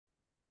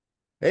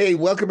Hey,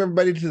 welcome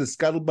everybody to the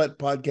Scuttlebutt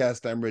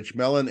podcast. I'm Rich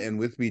Mellon, and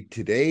with me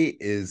today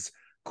is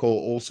Cole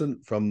Olsen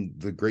from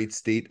the great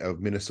state of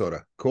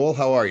Minnesota. Cole,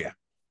 how are you?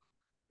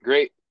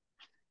 Great.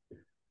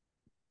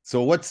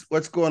 So what's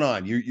going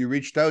on? You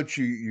reached out.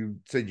 You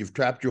said you've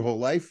trapped your whole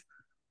life.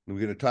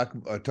 We're going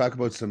to talk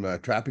about some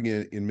trapping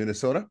in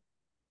Minnesota.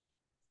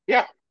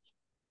 Yeah.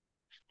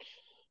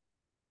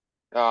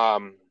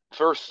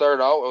 First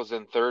started out, I was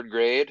in third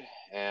grade,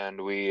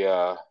 and we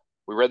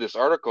read this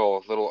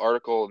little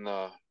article in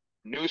the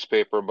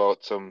newspaper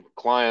about some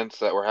clients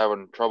that were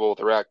having trouble with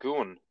a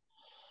raccoon.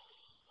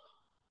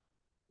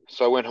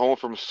 So I went home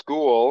from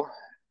school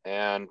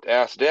and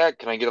asked Dad,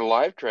 "Can I get a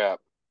live trap?"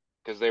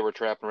 Because they were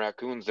trapping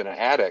raccoons in an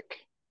attic.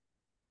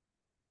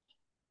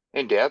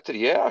 And Dad said,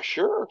 "Yeah,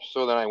 sure."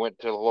 So then I went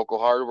to the local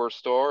hardware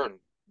store and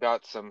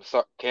got some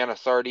can of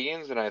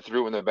sardines, and I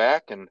threw it in the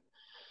back and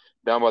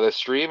down by the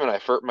stream,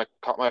 and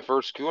caught my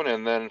first coon,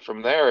 and then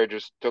from there it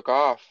just took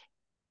off.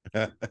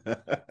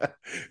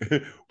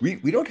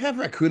 We don't have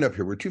raccoon up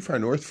here. We're too far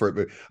north for it,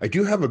 but I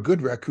do have a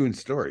good raccoon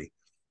story.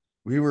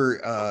 We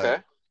were uh,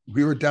 Okay.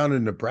 we were down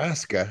in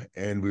Nebraska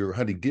and we were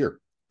hunting deer.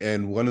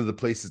 And one of the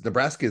places,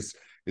 Nebraska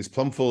is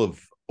plumb full of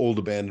old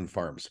abandoned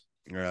farms.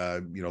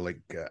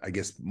 I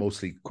guess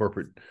mostly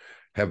corporate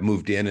have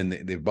moved in and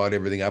they've bought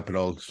everything up and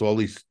all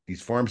these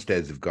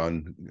farmsteads have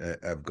gone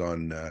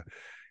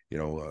you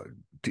know uh,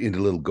 into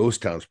little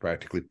ghost towns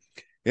practically.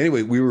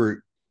 Anyway, we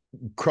were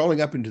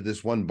crawling up into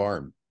this one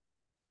barn,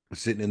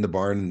 sitting in the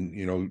barn,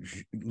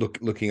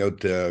 looking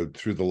out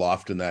through the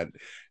loft and that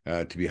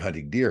to be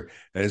hunting deer.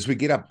 And as we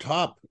get up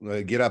top,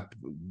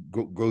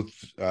 go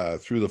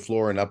through the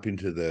floor and up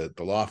into the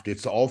loft,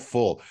 it's all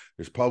full.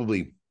 There's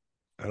probably,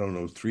 I don't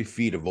know, 3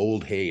 feet of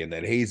old hay, and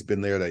that hay's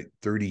been there like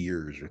 30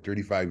 years or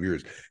 35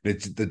 years. And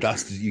it's the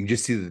dust, you can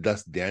just see the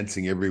dust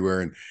dancing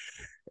everywhere.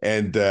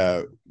 And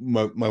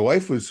my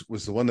wife was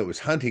the one that was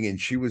hunting, and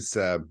she was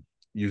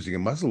using a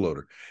muzzle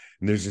loader.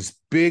 And there's this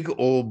big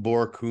old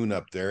boar coon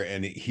up there,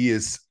 and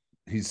he's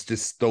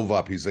just stove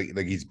up. He's like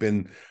he's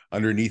been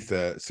underneath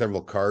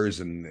several cars,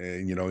 and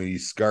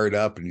he's scarred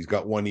up, and he's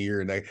got one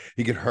ear, and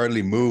he can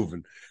hardly move,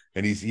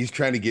 and he's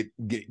trying to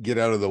get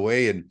out of the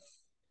way,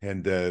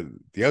 and the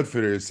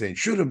outfitter is saying,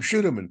 shoot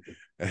him,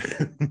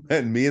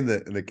 and me and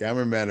the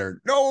cameraman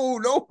are, no,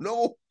 no,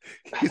 no.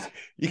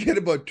 You get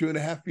about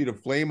 2.5 feet of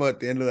flame out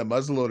the end of that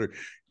muzzleloader.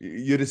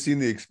 You'd have seen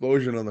the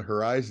explosion on the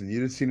horizon.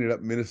 You'd have seen it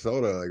up in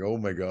Minnesota. Like, oh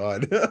my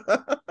god.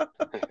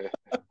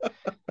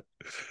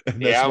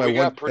 And Yeah, we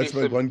got that's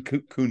my one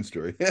coon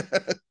story.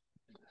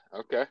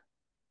 okay.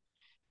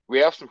 We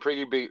have some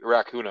pretty big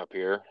raccoon up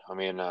here. I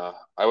mean,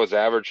 I was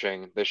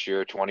averaging this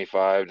year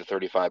 25 to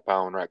 35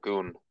 pound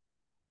raccoon.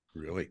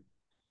 Really?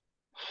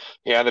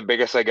 Yeah, the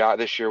biggest I got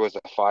this year was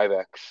a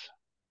 5X.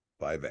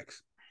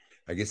 5x.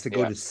 I guess they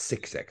go Yeah. to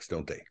 6x,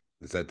 don't they?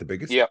 Is that the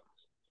biggest? Yep.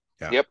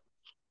 Yeah. Yep.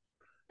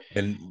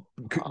 And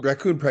Uh,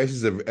 raccoon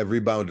prices have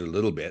rebounded a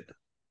little bit.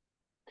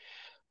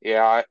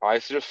 yeah, I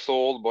just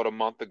sold about a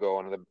month ago,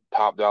 and the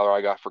top dollar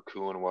I got for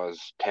coon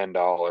was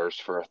 $10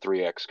 for a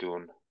 3X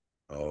coon.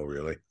 Oh,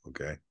 really?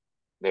 Okay.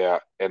 Yeah,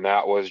 and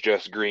that was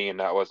just green.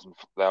 That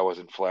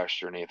wasn't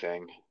fleshed or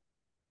anything.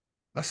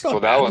 That's So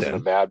not that bad wasn't a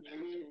then. bad.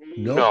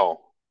 No,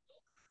 No.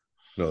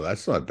 no,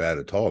 that's not bad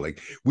at all. Like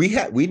we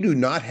do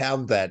not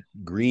have that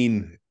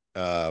green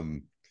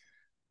um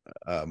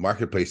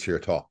marketplace here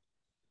at all.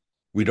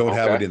 We don't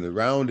have it Okay. in the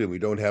round, and we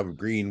don't have a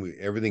green.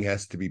 Everything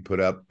has to be put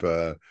up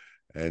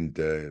and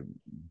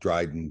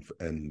dried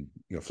and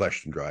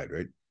fleshed and dried,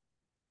 right?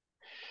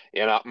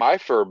 And my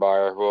fur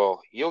buyer,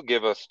 well, he'll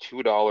give us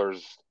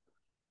 $2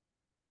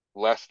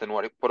 less than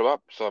what he put them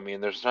up. So I mean,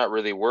 there's not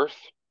really worth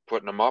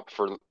putting them up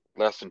for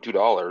less than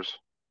 $2.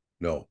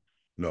 No,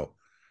 no.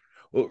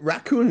 Well,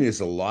 raccoon is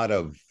a lot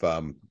of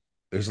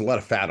there's a lot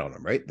of fat on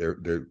them, right?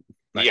 They're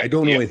I Yep,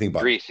 don't know yep, anything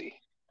about them. greasy,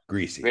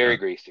 Greasy, very huh?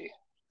 greasy.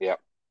 Yep,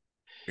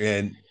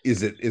 And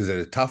is it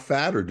a tough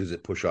fat or does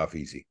it push off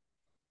easy?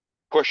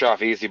 push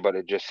off easy, but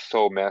it's just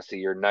so messy.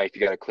 Your knife,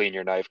 you got to clean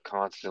your knife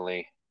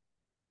constantly.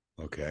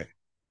 Okay,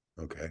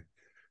 okay.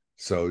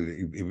 So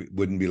it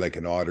wouldn't be like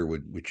an otter,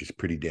 which is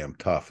pretty damn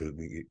tough. It'd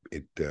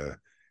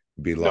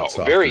be a lot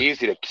No, very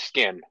softer. easy to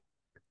skin.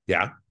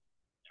 Yeah,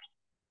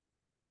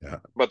 yeah.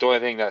 But the only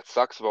thing that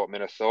sucks about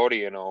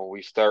Minnesota,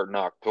 we start in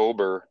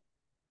October,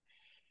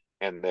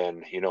 and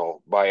then,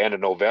 by end of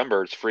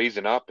November, it's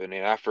freezing up, and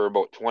then after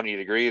about 20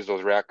 degrees,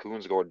 those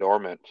raccoons go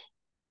dormant.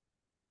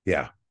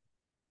 Yeah,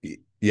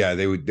 yeah.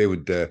 They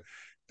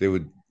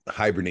would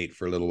hibernate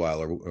for a little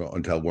while or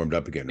until warmed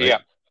up again, right? Yeah,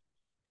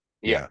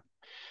 yeah. Yeah.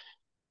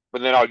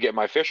 But then I'll get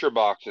my Fisher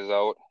boxes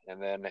out,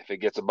 and then if it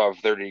gets above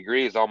 30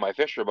 degrees, all my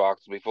Fisher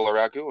boxes will be full of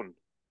raccoon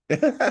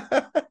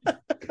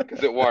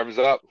because it warms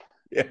up.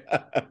 Yeah.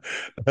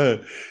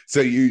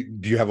 So do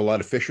you have a lot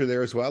of fisher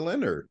there as well,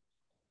 then, or?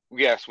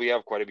 Yes, we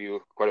have quite a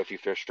few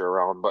Fisher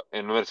around, but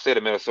in the state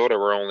of Minnesota,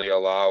 we're only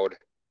allowed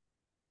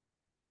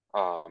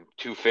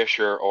two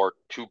Fisher or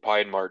two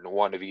Pine Marten,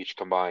 one of each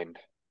combined.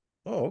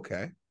 Oh,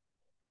 okay.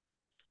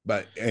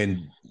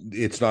 And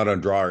it's not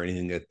on draw or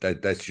anything.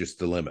 That's just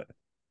the limit.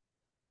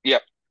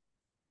 Yep.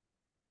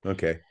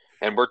 Okay.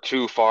 And we're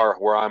too far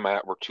where I'm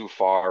at. We're too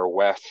far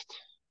west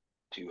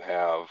to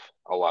have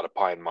a lot of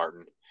pine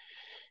marten.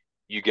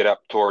 You get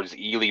up towards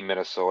Ely,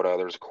 Minnesota.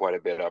 There's quite a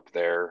bit up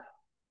there.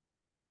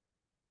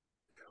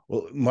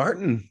 Well,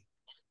 marten,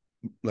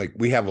 like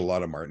we have a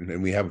lot of marten,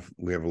 and we have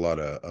a lot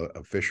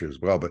of fisher as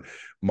well. But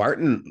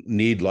marten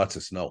need lots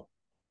of snow,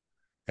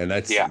 and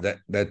Yeah.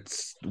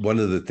 that's one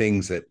of the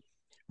things that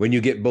when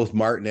you get both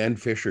marten and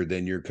fisher,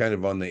 then you're kind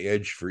of on the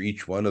edge for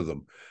each one of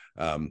them.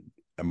 Um,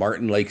 a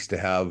marten likes to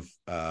have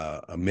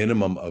a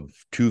minimum of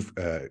 2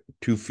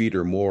 feet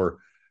or more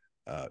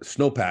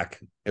snowpack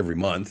every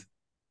month,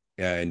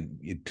 and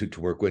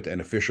to work with,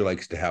 and a fisher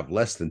likes to have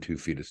less than 2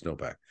 feet of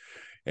snowpack.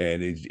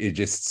 And it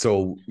just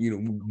so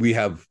we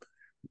have,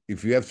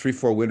 if you have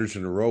 3-4 winters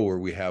in a row where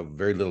we have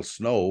very little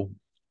snow,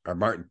 our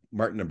marten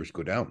numbers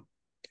go down,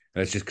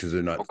 and that's just because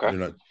they're not Okay. they're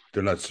not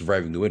they're not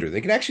surviving the winter. They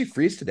can actually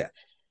freeze to death.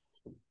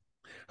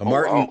 A Oh,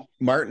 wow.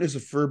 marten is a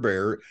fur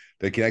bearer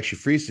that can actually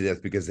freeze to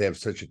death because they have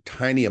such a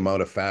tiny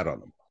amount of fat on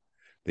them.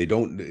 They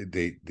don't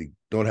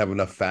have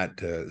enough fat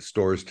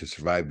stores to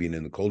survive being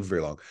in the cold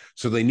very long.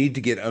 So they need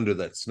to get under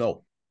that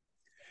snow.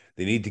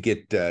 They need to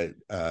get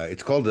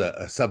it's called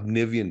a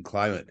subnivean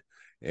climate.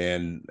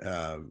 And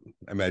I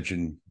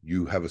imagine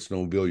you have a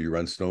snowmobile, you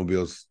run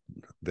snowmobiles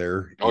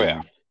there Oh, yeah.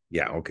 in,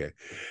 yeah, okay.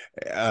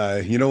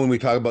 When we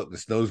talk about the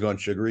snow's gone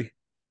sugary,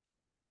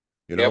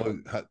 you Yep.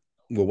 know,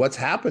 well, what's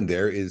happened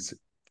there is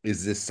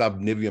this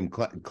subnivean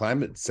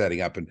climate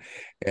setting up,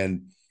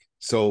 and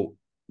so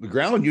the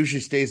ground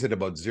usually stays at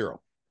about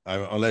zero.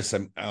 Unless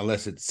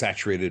it's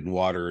saturated in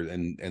water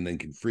and then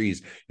can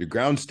freeze, your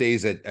ground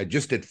stays at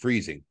just at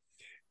freezing,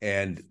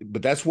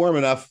 but that's warm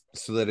enough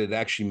so that it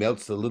actually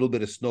melts a little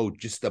bit of snow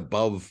just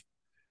above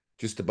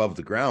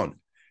the ground,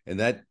 and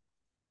that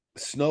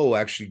snow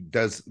actually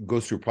goes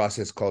through a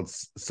process called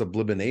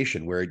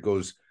sublimation, where it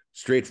goes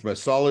straight from a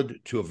solid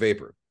to a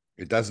vapor.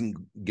 It doesn't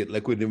get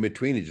liquid in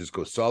between. It just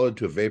goes solid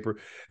to a vapor,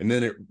 and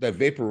then that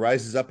vapor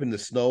rises up in the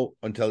snow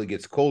until it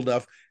gets cold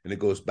enough, and it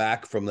goes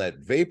back from that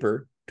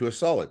vapor to a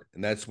solid,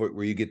 and that's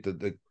where you get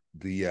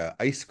the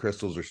ice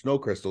crystals or snow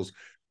crystals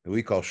that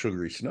we call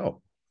sugary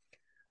snow.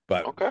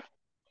 But Okay.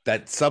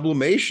 that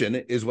sublimation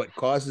is what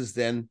causes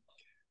then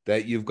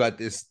that you've got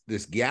this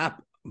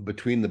gap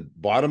between the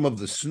bottom of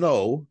the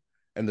snow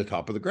and the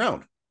top of the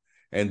ground,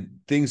 and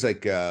things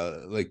like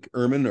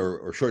ermine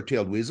or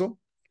short-tailed weasel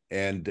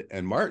and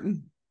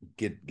marten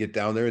get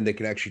down there, and they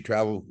can actually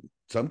travel, in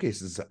some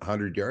cases,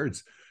 100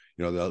 yards.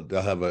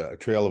 They'll have a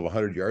trail of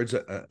 100 yards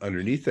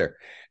underneath there.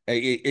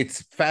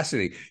 It's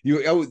fascinating.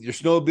 You out with your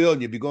snowmobile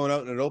and you'd be going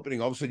out in an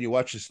opening, all of a sudden you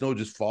watch the snow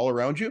just fall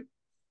around you.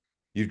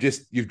 You've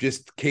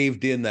just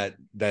caved in that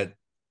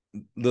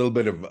little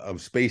bit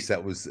of space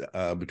that was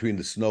between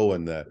the snow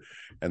and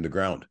the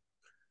ground.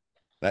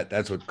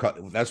 That's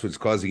what's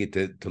causing it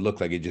to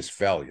look like it just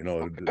fell.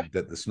 Okay.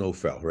 That the snow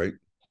fell, right?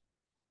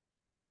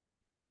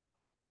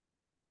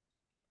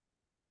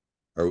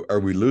 Are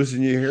we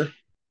losing you here?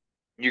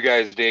 You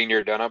guys, dang,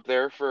 you're done up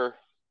there for.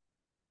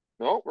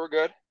 No, we're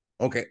good.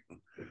 Okay.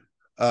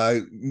 Uh,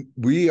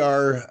 we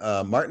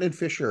are Martin and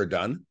Fisher are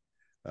done.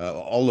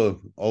 All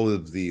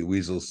of the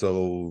weasels.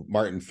 So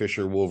Martin,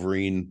 Fisher,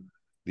 Wolverine,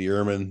 the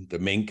ermine, the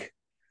mink.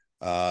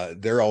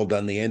 They're all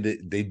done. They end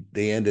at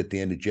the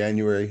end of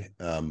January.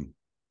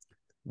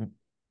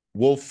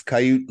 Wolf,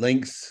 coyote,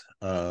 lynx,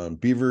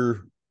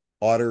 beaver,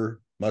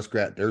 otter,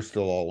 muskrat. They're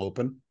still all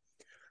open.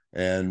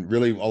 And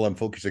really, all I'm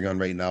focusing on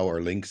right now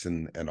are lynx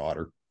and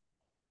otter.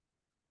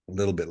 A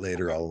little bit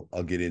later, Okay.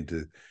 I'll get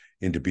into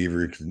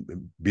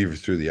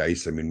beavers through the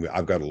ice. I mean,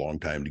 I've got a long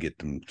time to get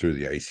them through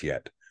the ice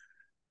yet.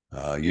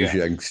 Yeah.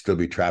 Usually, I can still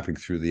be trapping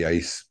through the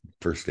ice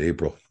 1st of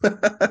April.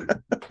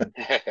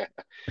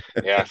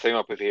 Yeah, same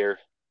up with here.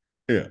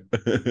 Yeah,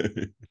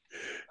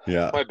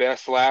 yeah. My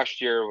best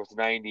last year was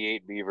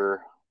 98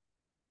 beaver.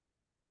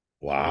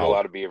 There's a Wow.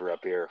 lot of beaver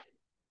up here.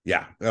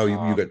 Yeah. Oh,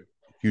 you got Um, a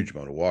huge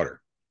amount of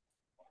water.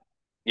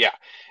 yeah,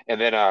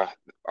 and then I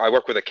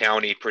work with the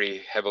county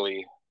pretty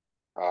heavily,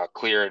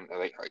 clearing.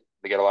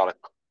 They get a lot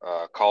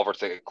of culverts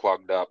that get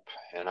clogged up,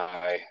 and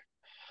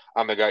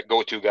I'm the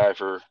go-to guy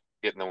for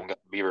getting the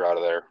beaver out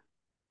of there.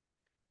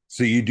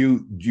 So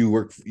do you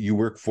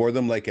work for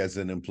them like as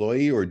an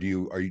employee, or do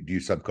you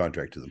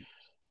subcontract to them?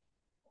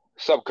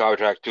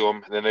 Subcontract to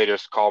them, and then they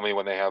just call me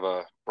when they have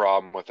a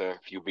problem with a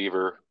few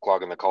beaver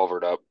clogging the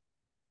culvert up.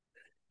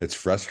 It's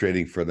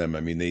frustrating for them.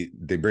 I mean,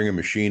 they bring a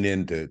machine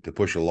in to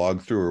push a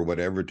log through or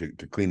whatever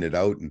to clean it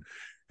out,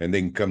 and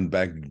they can come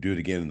back and do it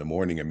again in the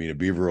morning. I mean, a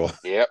beaver will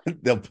Yep,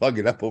 they'll plug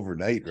it up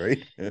overnight,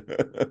 right?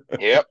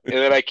 yep. And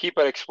then I keep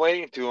on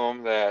explaining to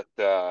them that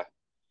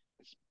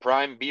it's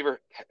prime beaver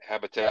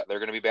habitat. They're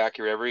going to be back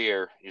here every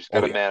year. You just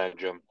got Oh to yeah.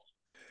 manage them.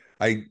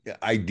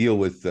 I deal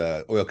with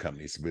oil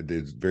companies, but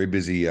it's very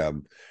busy uh,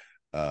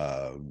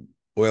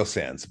 oil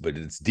sands, but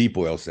it's deep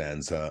oil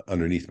sands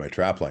underneath my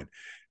trap line,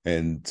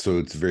 and so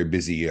it's a very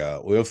busy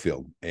oil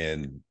field.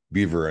 And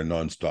beaver are a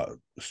non-stop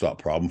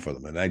problem for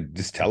them. And I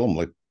just tell them,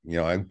 like,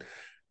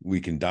 we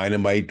can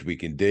dynamite, we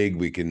can dig,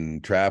 we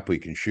can trap, we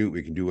can shoot,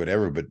 we can do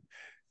whatever, but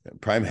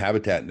Prime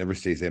habitat never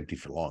stays empty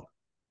for long,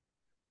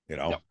 you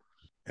No. know,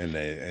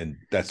 and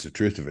that's the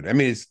truth of it. I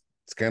mean, it's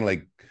kind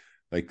of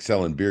like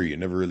selling beer. You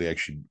never really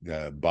actually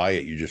buy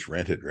it; you just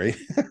rent it, right?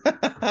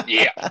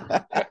 Yeah.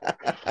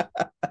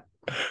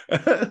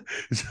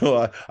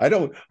 So I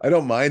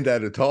don't mind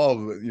that at all.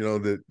 You know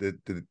that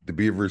the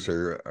beavers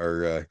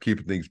are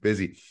keeping things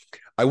busy.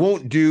 I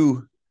won't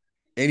do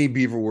any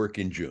beaver work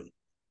in June.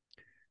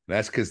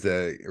 That's because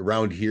the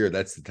around here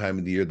that's the time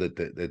of the year that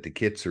the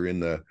kits are in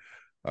the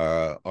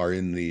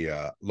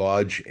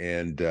lodge,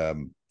 and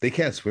they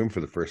can't swim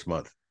for the first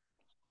month.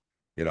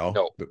 You know,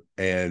 No.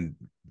 and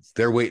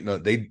they're waiting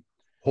on they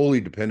wholly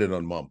dependent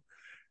on mom.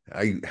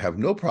 I have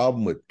no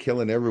problem with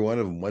killing every one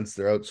of them once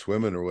they're out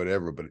swimming or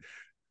whatever, but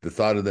the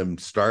thought of them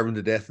starving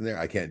to death in there,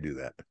 I can't do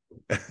that.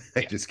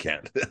 I Yeah. just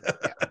can't.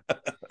 Yeah.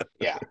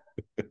 Yeah.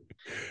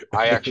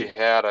 I actually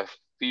had a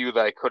few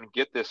that I couldn't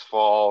get this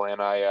fall,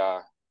 and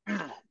I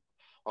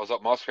was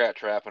up muskrat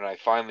trapping, and I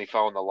finally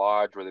found the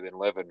lodge where they've been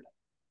living,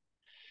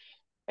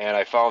 and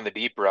I found the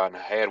deep run. I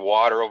had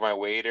water over my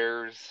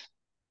waders,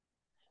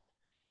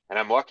 and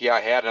I'm lucky I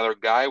had another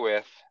guy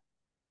with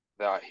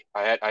that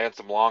I had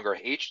some longer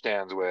H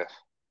stands with.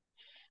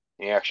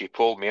 He actually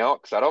pulled me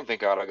out because I don't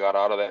think I'd have got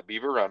out of that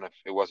beaver run if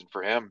it wasn't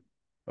for him.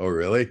 Oh,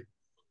 really?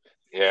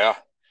 Yeah.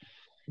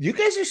 You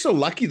guys are so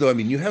lucky though. I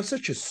mean, you have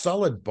such a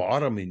solid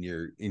bottom in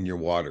your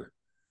water.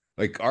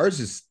 Like ours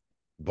is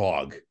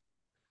bog.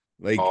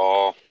 Like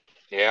Oh,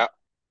 yeah.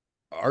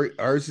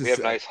 ours We is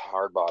have nice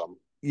hard bottom.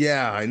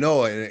 yeah, I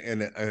know,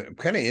 and I'm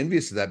kind of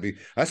envious of that.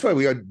 That's why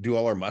we do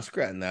all our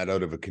muskrat and that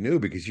out of a canoe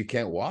because you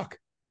can't walk.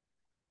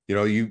 You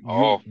know, you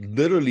Oh,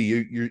 literally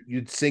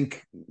you'd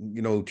sink,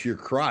 you know, to your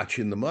crotch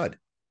in the mud.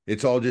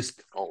 It's all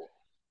just oh,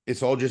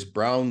 it's all just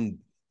brown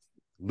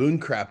loon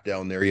crap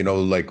down there, you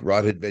know, like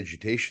rotted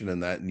vegetation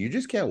and that, and you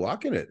just can't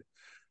walk in it.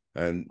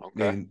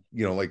 okay. And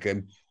you know, like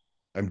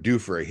I'm due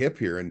for a hip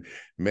here, and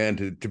man,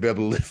 to be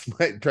able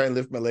to try and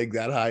lift my leg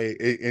that high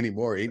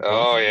anymore ain't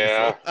Oh, possible.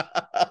 yeah.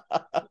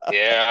 So,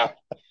 Yeah.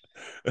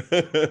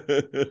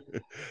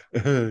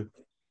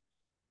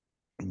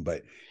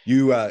 but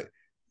you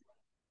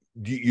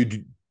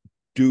you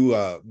do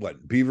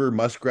what beaver,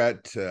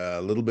 muskrat,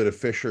 a little bit of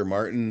fisher,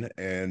 martin,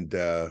 and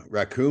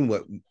raccoon.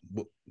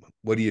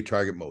 What do you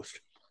target most?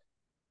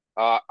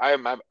 I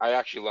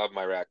actually love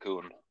my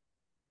raccoon.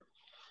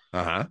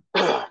 Uh-huh.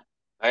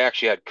 I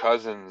actually had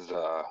cousins, when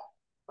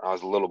I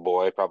was a little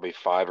boy, probably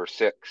 5 or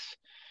 6,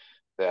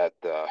 that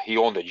he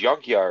owned a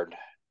junkyard,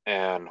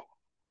 and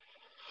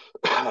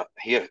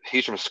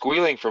he's from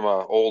Squealing, from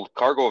an old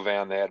cargo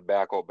van they had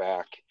back out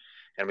back.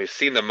 And we've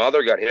seen the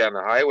mother got hit on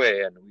the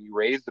highway, and we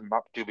raised them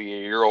up to be a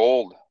year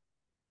old,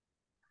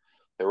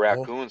 the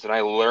Oh, raccoons. And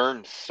I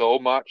learned so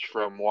much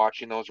from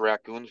watching those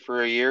raccoons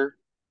for a year.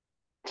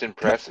 It's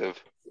tell,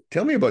 impressive.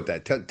 tell me about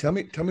that. Tell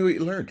me what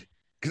you learned.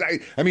 Because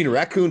I mean, a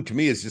raccoon to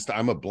me is just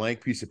I'm a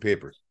blank piece of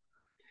paper.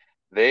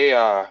 They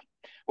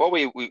well,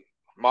 we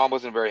mom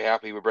wasn't very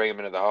happy. We bring them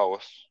into the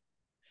house,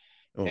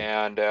 Oh,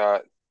 and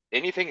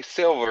anything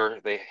silver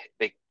they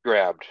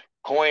grabbed,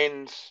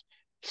 coins,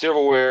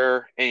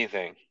 silverware,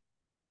 anything,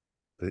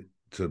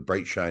 it's a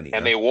bright shiny,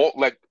 and huh? they won't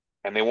let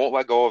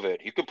go of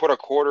it. You can put a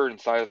quarter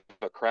inside of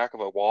a crack of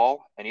a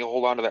wall, and he'll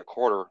hold on to that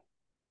quarter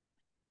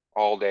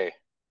all day.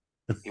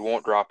 He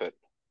won't drop it.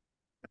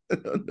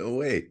 No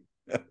way.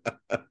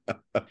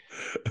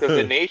 Because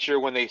in nature,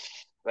 when they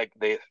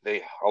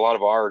a lot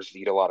of ours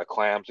eat a lot of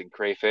clams and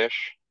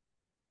crayfish,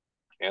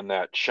 and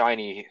that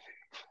shiny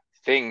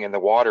thing in the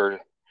water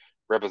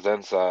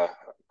represents a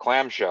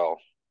clamshell.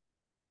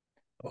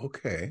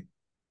 Okay.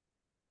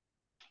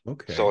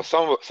 So Okay.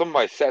 some of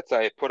my sets,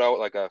 I put out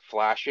like a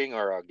flashing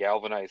or a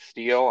galvanized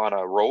steel on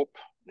a rope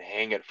and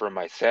hang it from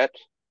my set.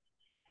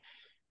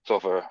 So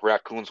if a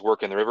raccoon's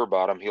working the river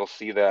bottom, he'll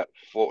see that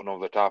floating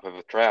over the top of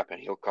a trap,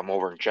 and he'll come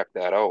over and check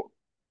that out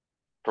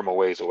from a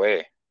ways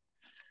away.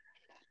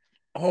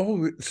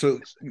 Oh, so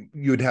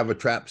you'd have a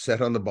trap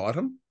set on the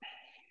bottom?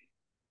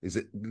 Is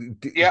it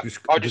Yeah,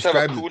 I'll just have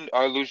a describe? coon.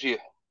 I'll usually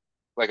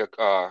like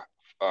a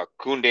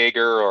coon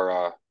dagger or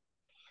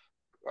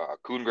a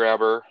coon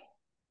grabber.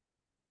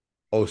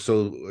 Oh,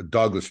 so a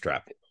dogless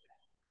trap.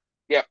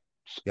 Yep,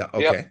 Yeah.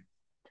 yep. Okay.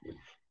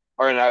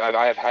 Or and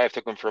I have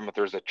took them from, if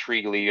there's a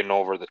tree leaning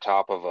over the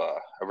top of a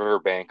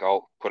riverbank,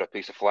 I'll put a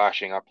piece of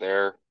flashing up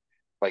there,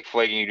 like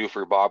flagging you do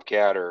for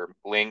bobcat or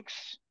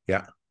lynx,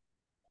 Yeah.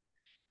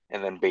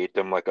 and then bait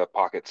them like a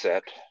pocket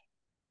set.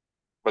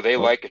 But they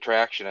Oh, like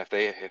attraction. If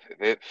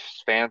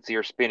it's fancy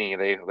or spinny,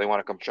 they want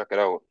to come check it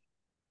out.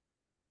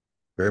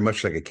 very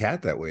much like a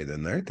cat that way,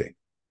 then, aren't they?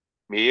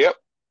 Yep.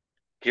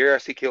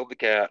 Curiosity killed the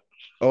cat.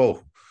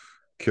 Oh,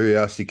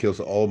 curiosity kills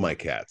all my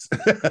cats.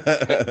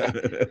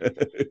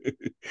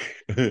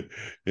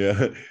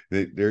 Yeah,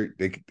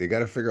 they got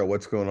to figure out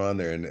what's going on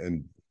there,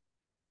 and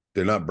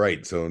they're not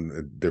bright, so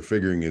their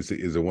figuring is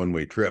a one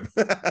way trip.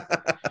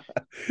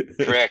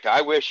 Correct.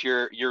 I wish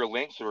your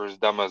lynx were as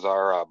dumb as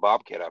our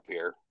bobcat up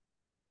here.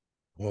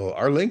 Well,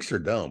 our lynx are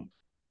dumb.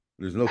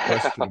 There's no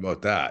question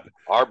about that.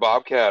 Our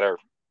bobcat are.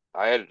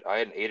 I had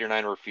 8 or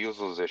 9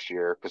 refusals this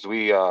year because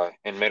we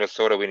in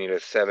Minnesota we need a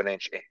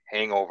 7-inch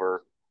hang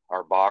over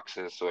our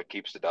boxes so it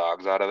keeps the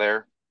dogs out of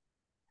there.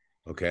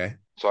 Okay.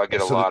 So I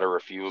get a So the, lot of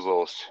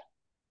refusals.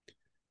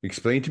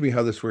 explain to me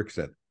how this works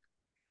then.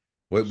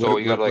 What So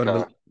what you got what like what a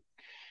about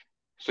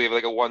so you have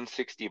like a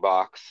 160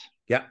 box,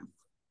 yeah.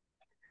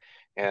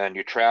 and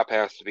your trap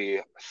has to be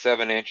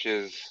 7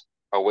 inches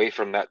away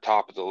from that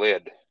top of the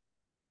lid.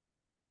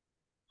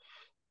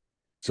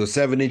 So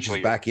 7 inches So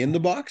you're back in the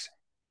box?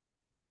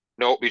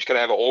 nope, you just gotta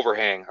have an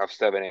overhang of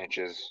 7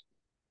 inches.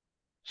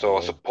 So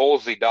Oh,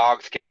 supposedly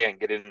dogs can't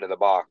get into the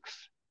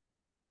box.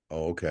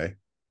 oh, okay.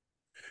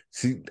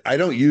 See, I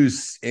don't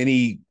use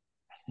any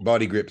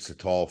body grips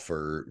at all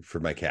for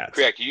my cats.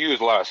 Correct. You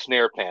use a lot of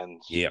snare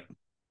pens. Yep.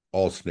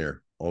 All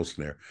snare, all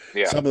snare.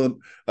 Yeah, Some of them,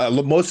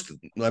 most,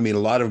 I mean, a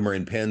lot of them are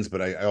in pens,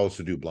 but I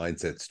also do blind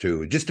sets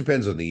too. It just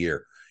depends on the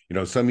year. You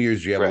know, some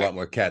years you have a lot correct.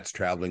 more cats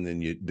traveling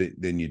than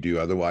you do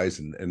otherwise,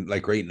 and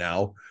like right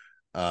now,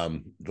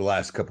 the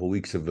last couple of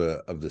weeks of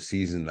the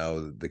season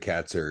now, the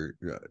cats are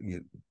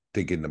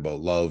thinking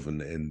about love,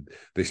 and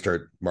they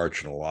start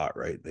marching a lot.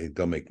 Right,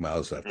 they'll make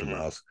miles after Hmm.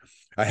 miles.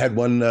 I had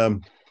one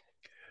on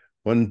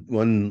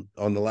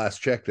the last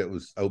check that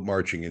was out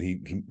marching, and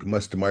he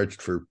must have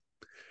marched for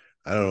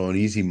I don't know, an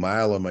easy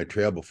mile on my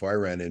trail before I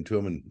ran into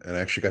him and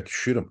actually got to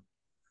shoot him.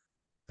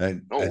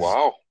 And Oh as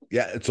wow.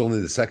 yeah, it's only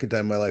the second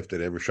time in my life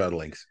that I ever shot a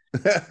lynx.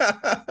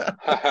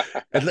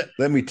 And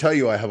let me tell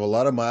you, I have a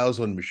lot of miles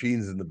on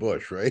machines in the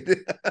bush, right?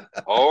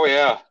 Oh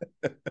yeah.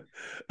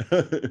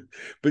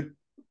 But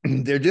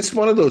they're just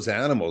one of those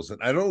animals.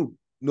 And I don't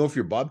know if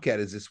your bobcat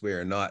is this way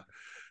or not,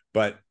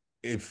 but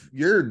if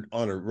you're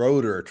on a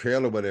road or a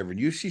trail or whatever, and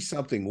you see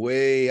something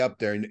way up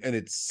there and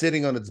it's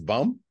sitting on its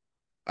bum,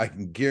 I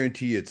can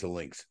guarantee you it's a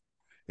lynx.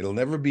 It'll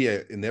never be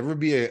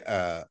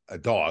a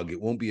dog.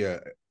 It won't be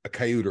a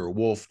coyote or a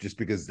wolf just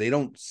because they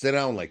don't sit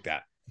down like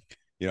that.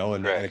 You know,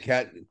 and a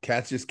Correct.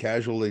 cat's just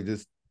casual. They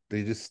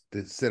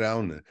sit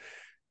down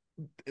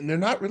and they're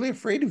not really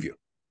afraid of you.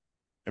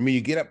 I mean,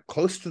 you get up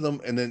close to them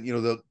and then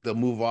they'll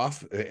move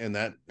off, and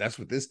that's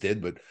what this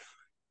did. But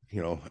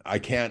I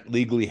can't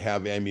legally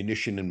have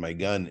ammunition in my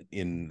gun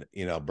in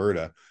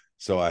Alberta.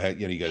 So I had,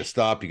 you got to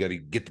stop, you got to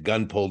get the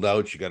gun pulled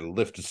out, you got to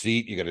lift the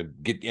seat, you got to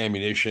get the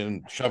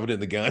ammunition, shove it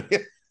in the gun.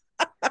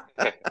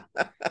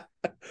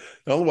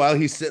 All the while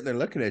he's sitting there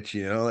looking at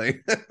you,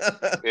 like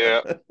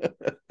Yeah.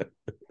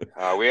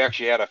 We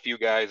actually had a few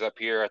guys up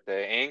here at the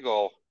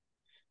angle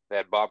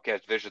that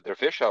bobcats visit their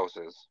fish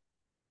houses.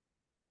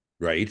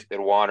 right. They'd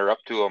wander up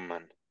to them,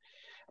 and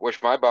I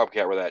wish my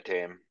bobcat were that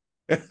tame.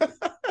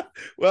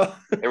 Well,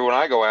 Everyone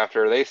I go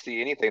after, they see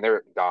anything,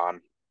 they're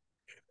gone.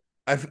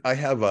 I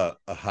have a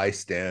high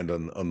stand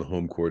on the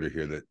home quarter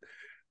here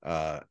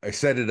that I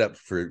set it up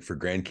for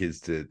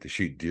grandkids to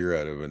shoot deer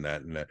out of,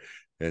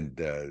 and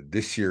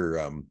this year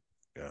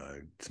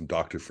some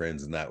doctor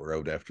friends and that were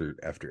out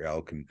after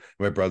elk, and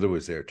my brother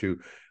was there too.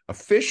 A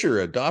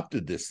fisher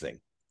adopted this thing,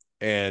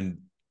 and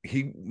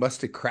he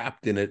must have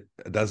crapped in it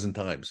a dozen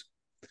times.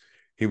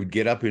 He would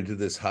get up into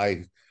this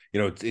high,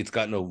 it's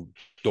got no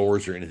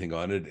doors or anything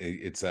on it.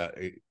 It's a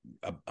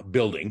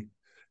building,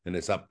 and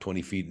it's up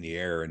 20 feet in the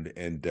air,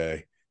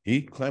 and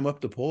he'd climb up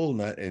the pole,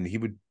 and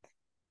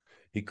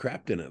he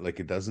crapped in it like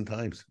a dozen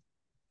times.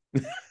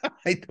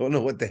 I don't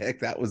know what the heck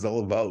that was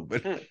all about,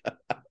 but Hmm.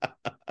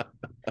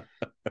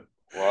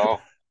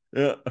 Well,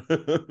 yeah.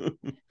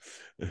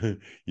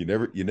 You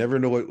never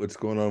know what's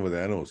going on with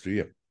animals, do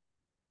you?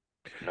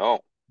 no.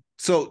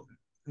 So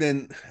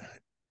then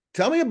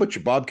tell me about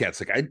your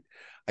bobcats. Like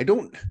I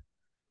don't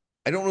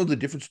I don't know the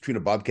difference between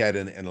a bobcat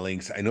and a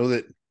lynx. I know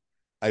that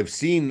I've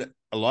seen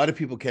a lot of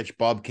people catch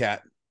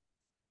bobcat.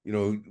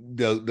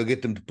 They'll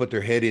get them to put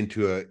their head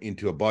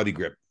into a body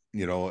grip.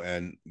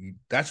 And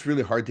that's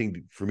really hard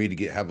thing for me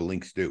to have a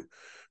lynx do.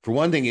 For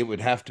one thing, it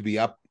would have to be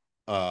up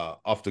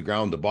off the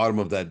ground. The bottom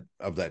of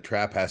that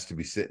trap has to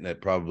be sitting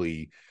at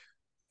probably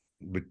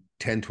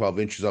 10, 12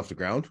 inches off the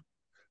ground,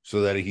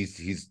 so that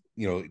he's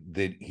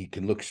that he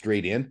can look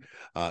straight in.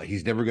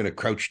 He's never going to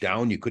crouch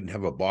down. You couldn't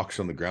have a box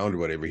on the ground or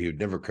whatever. He would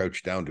never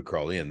crouch down to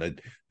crawl in.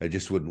 That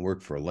just wouldn't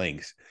work for a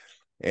lynx.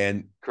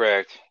 And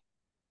Correct.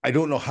 I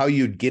don't know how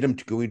you'd get him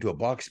to go into a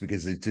box,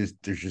 because there's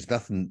just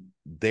nothing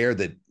there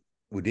that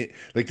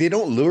like they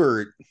don't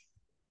lure.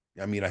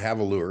 I mean, I have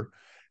a lure,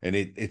 and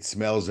it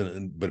smells,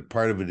 but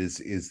part of it is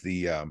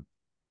the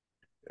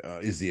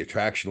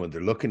attraction when they're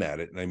looking at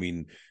it. And I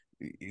mean,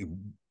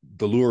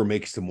 the lure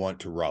makes them want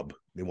to rub.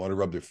 They want to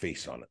rub their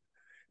face on it.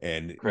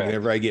 And Correct.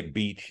 whenever I get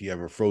beat, you have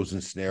a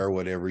frozen snare or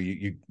whatever,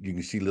 you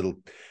can see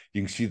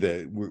you can see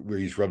where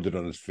he's rubbed it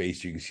on his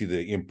face. You can see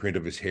the imprint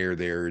of his hair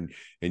there, you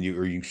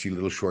can see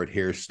little short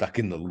hairs stuck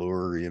in the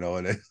lure,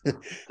 and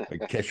I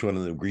catch one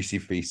of the greasy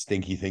face,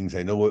 stinky things.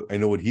 I know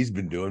what he's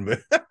been doing,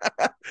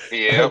 but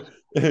Yep.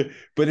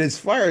 but as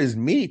far as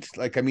meat,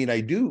 like, I mean,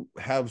 I do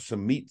have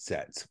some meat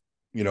sets,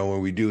 where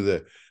we do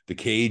the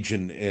cage,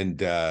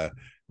 and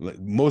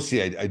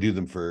mostly I do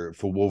them for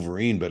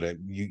Wolverine, but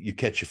you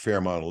catch a fair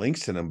amount of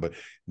lynx in them, but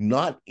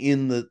not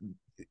in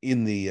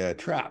the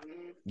trap.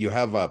 You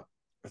have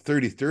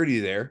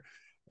 30-30 there.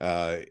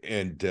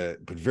 And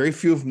but very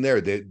few of them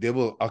there. They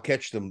will, I'll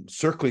catch them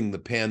circling the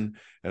pen,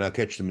 and I'll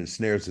catch them in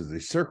snares as they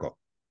circle.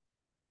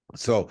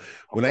 So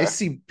when I Okay.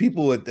 see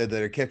people that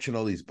are catching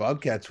all these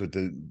bobcats with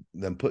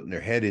them putting their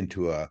head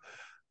into a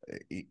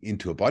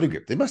body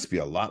grip, they must be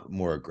a lot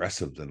more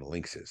aggressive than a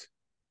lynx is.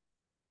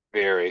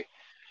 Very.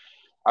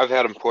 I've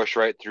had them push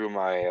right through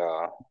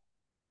my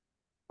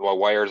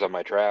wires on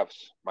my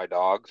traps, my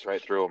dogs,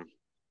 right through them.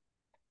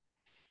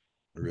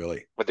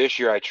 Really? But this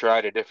year I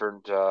tried a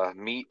different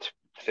meat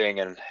thing,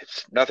 and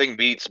it's nothing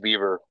beats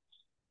beaver.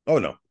 Oh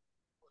no,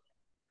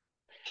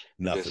 Just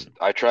nothing.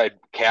 I tried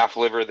calf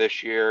liver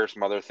this year,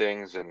 some other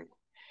things, and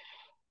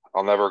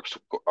I'll never.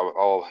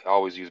 I'll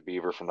always use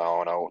beaver from now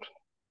on out,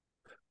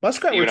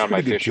 Muskrat even works on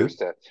my pretty good fisher too.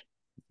 sets.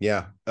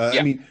 Yeah, I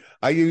Yeah. mean,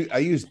 I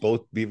use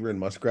both beaver and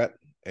muskrat,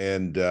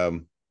 and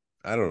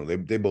I don't know,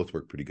 they both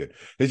work pretty good.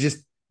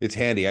 It's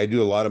handy. I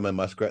do a lot of my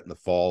muskrat in the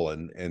fall,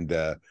 and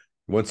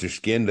once they're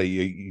skinned,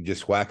 you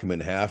just whack them in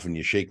half and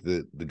you shake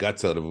the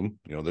guts out of them.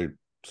 They're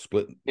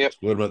Yep.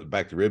 split them out the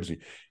back of the ribs. You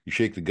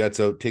shake the guts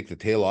out, take the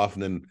tail off,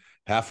 and then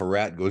half a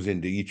rat goes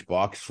into each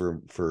box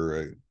for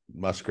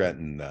muskrat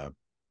and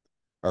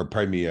or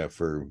pardon me,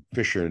 for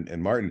fisher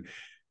and martin.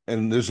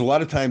 And there's a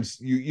lot of times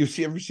you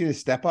see ever seen a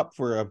step up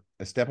for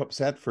a step up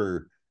set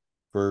for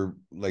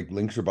like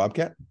lynx or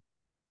bobcat.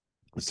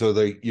 So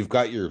you've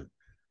got your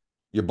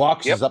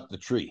boxes Yep. up the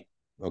tree,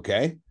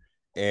 okay,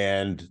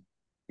 and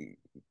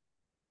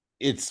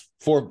it's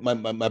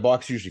my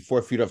box is usually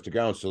 4 feet off the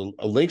ground. So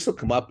a lynx will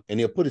come up and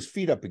he'll put his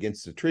feet up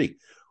against the tree.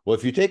 Well,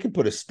 if you take and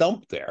put a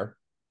stump there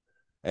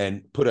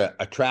and put a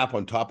trap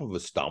on top of a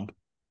stump,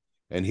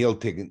 and he'll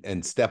take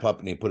and step up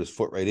and he put his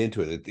foot right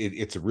into it.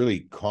 It's a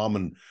really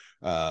common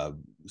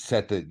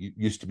set that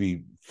used to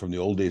be from the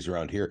old days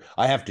around here.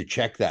 I have to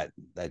check that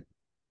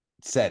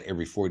set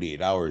every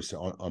 48 hours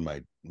on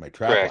my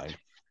trap line. Correct.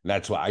 And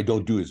that's why I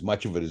don't do as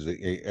much of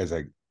it as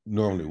I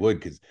normally would,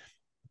 because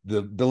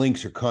the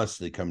lynx are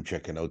constantly come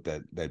checking out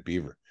that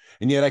beaver.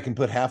 And yet I can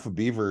put half a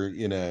beaver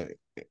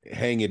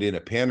hang it in a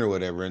pen or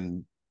whatever,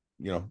 and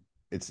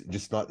it's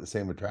just not the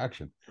same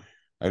attraction.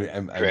 I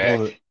don't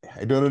Correct.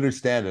 I don't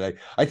understand it.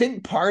 I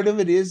think part of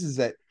it is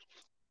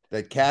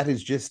that cat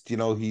is just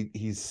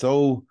he's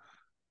so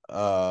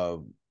uh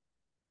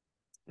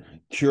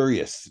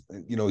curious.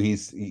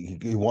 He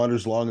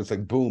wanders along. It's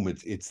like boom,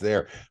 it's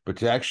there. But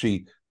to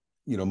actually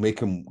make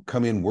him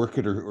come in, work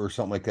it, or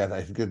something like that,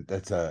 I think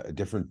that's a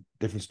different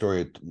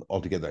story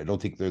altogether. I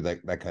don't think they're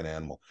that kind of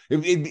animal.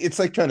 It's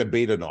like trying to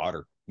bait an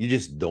otter. You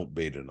just don't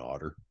bait an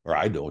otter, or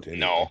I don't No.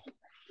 anyway.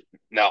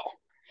 No.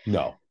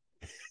 No.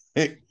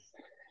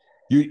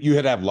 You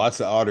had to have lots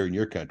of otter in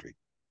your country.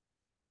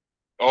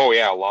 Oh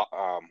yeah. A lot.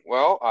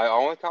 Well, I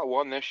only caught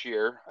one this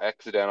year,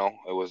 accidental.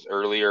 It was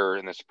earlier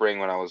in the spring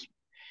when I was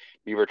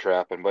beaver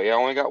trapping, but yeah, I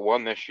only got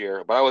one this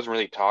year. But I wasn't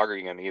really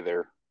targeting them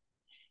either.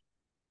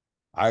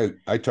 I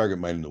target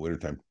mine in the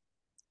wintertime.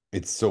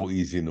 It's so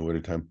easy in the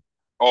wintertime.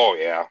 Oh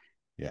yeah.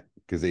 Yeah,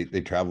 because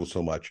they travel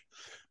so much.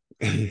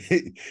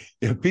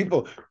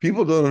 People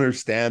don't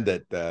understand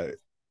that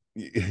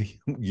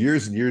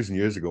years and years and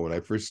years ago, when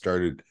I first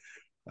started,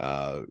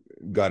 uh,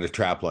 got a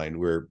trap line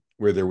where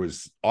there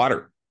was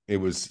otter. It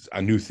was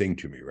a new thing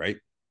to me, right?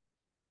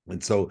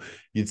 And so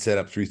you'd set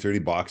up 330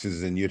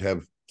 boxes and you'd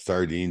have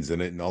sardines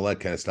in it and all that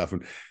kind of stuff.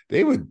 And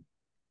they would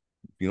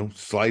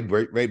slide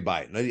right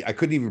by it. And I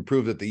couldn't even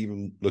prove that they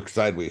even look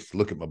sideways to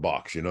look at my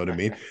box. You know what I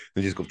mean?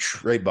 They just go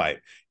right by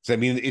it. So I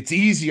mean, it's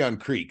easy on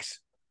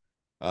creeks,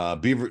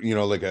 beaver,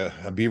 like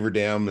a beaver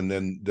dam, and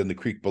then the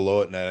creek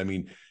below it. And I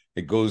mean,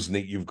 it goes and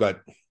you've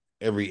got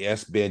every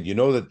S bend. You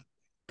know that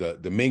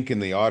the mink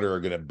and the otter are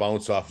going to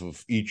bounce off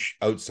of each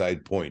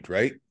outside point,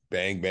 right?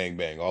 Bang, bang,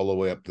 bang, all the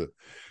way up the.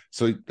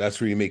 So that's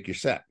where you make your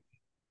set,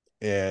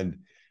 and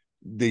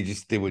they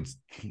would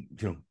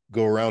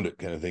go around it,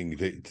 kind of thing,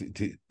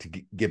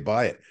 to get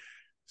by it.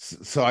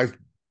 So I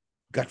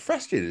got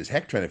frustrated as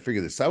heck trying to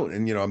figure this out,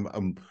 and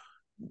I'm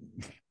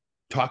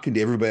talking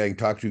to everybody I can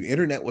talk to.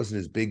 Internet wasn't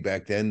as big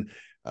back then,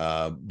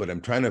 but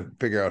I'm trying to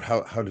figure out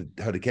how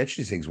to catch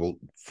these things. Well,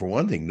 for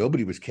one thing,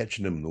 nobody was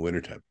catching them in the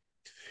wintertime.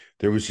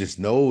 There was just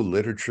no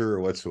literature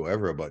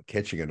whatsoever about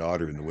catching an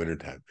otter in the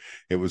wintertime.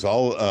 It was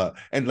all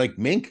and like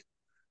mink,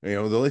 the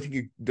only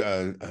thing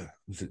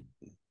was it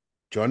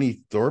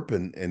Johnny Thorpe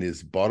and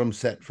his bottom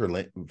set for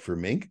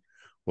mink.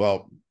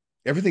 Well,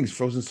 everything's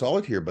frozen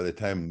solid here by the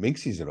time mink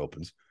season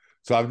opens.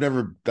 So I've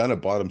never done a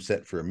bottom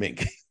set for a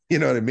mink. You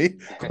know what I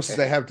mean? Closest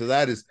I have to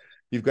that is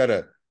you've got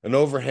an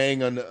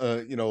overhang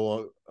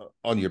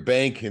on your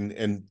bank, and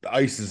the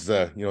ice is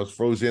it's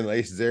frozen, the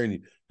ice is there,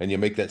 and you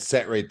make that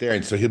set right there,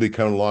 and so he'll be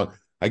coming along.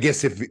 I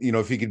guess if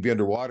he could be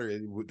underwater,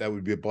 that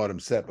would be a bottom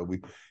set, but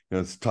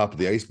it's the top of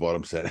the ice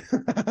bottom set.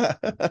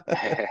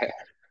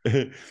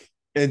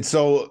 And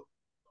so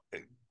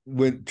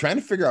when trying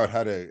to figure out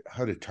how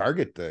to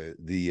target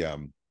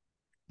the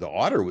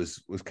otter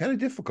was kind of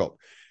difficult.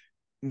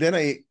 Then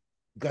I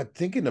got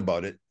thinking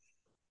about it,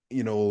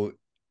 you know,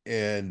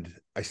 and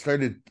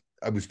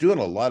I was doing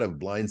a lot of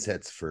blind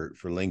sets for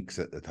lynx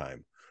at the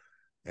time.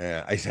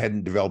 I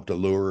hadn't developed a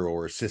lure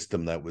or a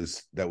system that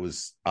was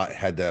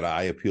had that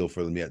eye appeal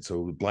for them yet.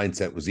 So the blind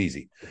set was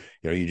easy.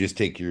 You just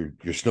take your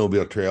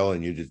snowmobile trail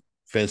and you just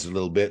fence it a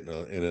little bit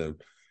and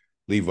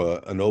leave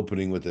an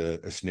opening with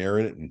a snare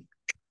in it, and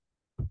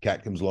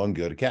cat comes along,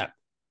 got a cat.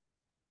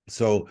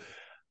 So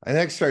I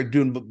think I started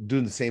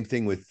doing the same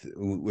thing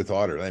with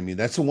otter. I mean,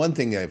 that's the one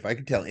thing, if I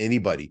could tell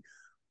anybody,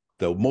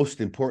 the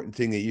most important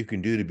thing that you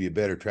can do to be a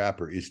better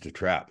trapper is to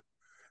trap.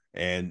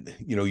 And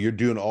you're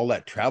doing all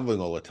that traveling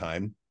all the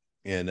time,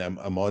 and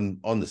I'm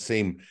on the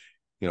same,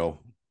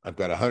 I've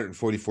got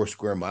 144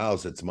 square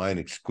miles that's mine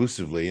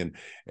exclusively,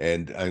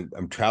 and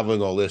I'm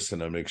traveling all this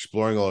and I'm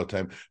exploring all the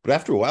time. But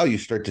after a while, you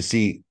start to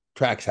see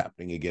tracks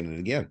happening again and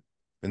again.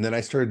 And then I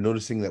started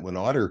noticing that when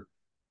otter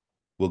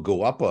will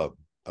go up a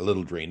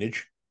little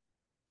drainage,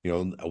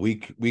 a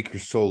week or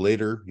so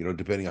later,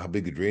 depending on how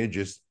big the drainage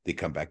is, they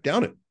come back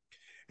down it,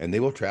 and they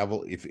will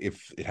travel. If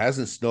it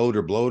hasn't snowed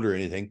or blowed or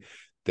anything,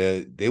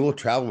 they will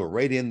travel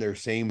right in their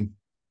same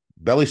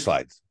belly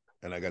slides.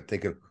 And I got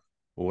thinking,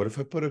 well, what if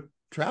I put a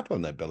trap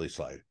on that belly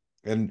slide?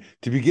 And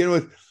to begin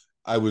with,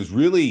 I was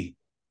really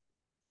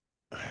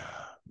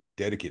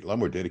dedicated, a lot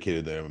more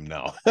dedicated than I am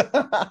now.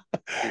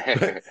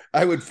 But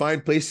I would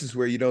find places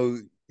where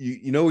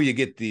where you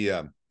get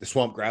the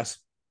swamp grass,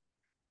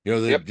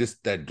 Yep.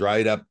 just that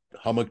dried up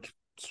hummock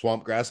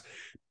swamp grass.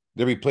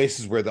 There'd be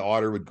places where the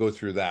otter would go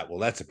through that. Well,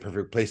 that's a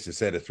perfect place to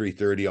set a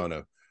 330 on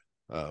a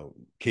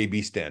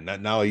KB stand.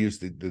 Now I use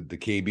the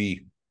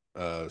KB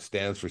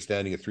stands for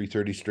standing at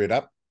 330 straight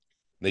up.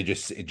 It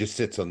just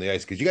sits on the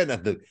ice because you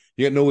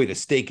got no way to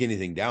stake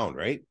anything down,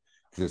 right?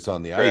 Because it's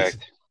on the ice.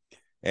 Correct.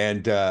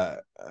 And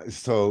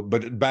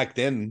but back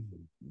then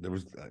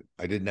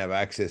I didn't have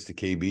access to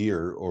KB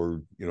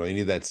or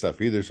any of that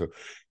stuff either. So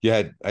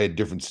I had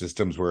different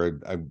systems where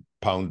I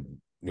pound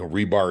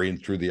rebar in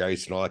through the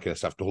ice and all that kind of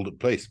stuff to hold it in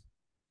place.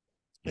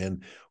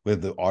 And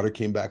when the otter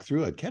came back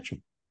through, I'd catch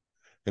them.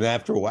 And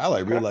after a while,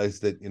 I Okay.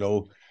 realized that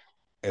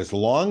as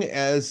long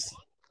as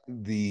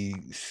there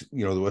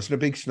wasn't a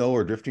big snow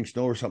or drifting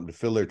snow or something to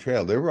fill their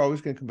trail, they were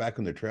always going to come back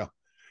on their trail.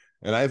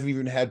 And I've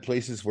even had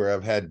places where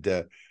I've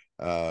had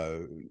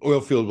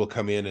oil field will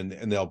come in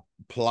and they'll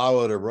plow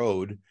out a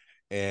road,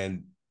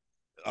 and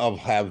I'll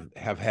have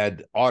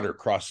had otter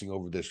crossing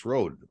over this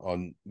road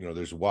on,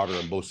 there's water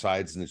on both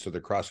sides, and so they're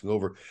crossing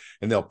over,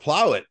 and they'll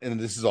plow it, and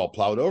this is all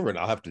plowed over, and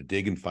I'll have to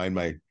dig and find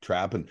my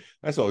trap, and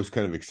that's always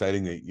kind of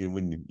exciting that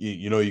when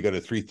you got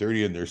a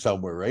 330 in there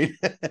somewhere, right?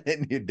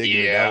 And you're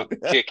digging it Yeah. out.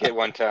 Kick it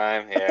one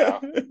time. Yeah.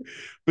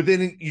 But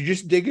then you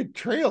just dig a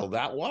trail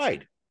that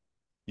wide.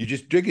 You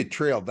just dig a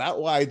trail that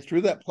wide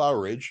through that plow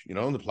ridge,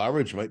 and the plow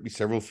ridge might be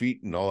several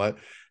feet and all that,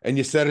 and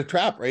you set a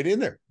trap right in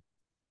there.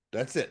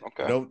 That's it. You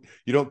Okay. don't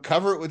you don't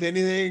cover it with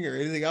anything or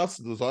anything else.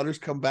 Those otters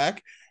come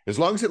back as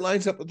long as it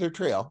lines up with their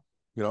trail.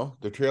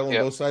 Their trail on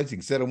Yep. both sides. You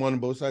can set them one on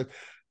both sides.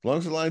 As long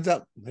as it lines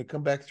up, they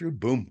come back through.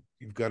 Boom,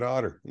 you've got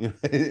otter.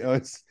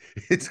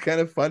 It's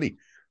kind of funny.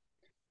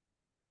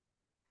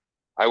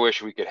 I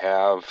wish we could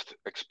have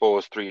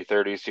exposed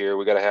 330s here.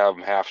 We got to have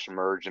them half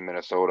submerged in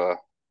Minnesota.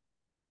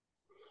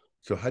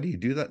 So how do you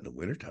do that in the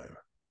wintertime?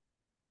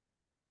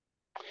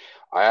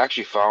 I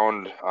actually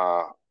found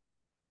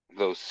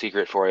those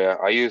secret for you.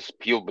 I use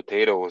peeled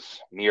potatoes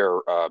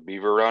near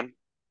Beaver Run.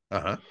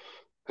 Uh-huh.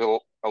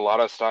 A lot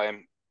of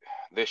time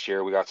this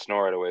year we got snow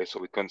right away, so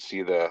we couldn't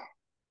see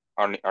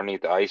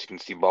underneath the ice. You can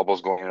see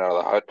bubbles going out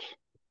of the hut.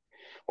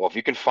 Well, if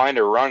you can find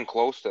a run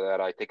close to that,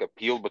 I take a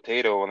peeled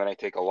potato and then I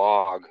take a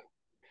log.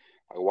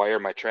 I wire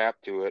my trap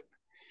to it,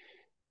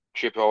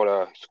 chip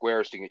out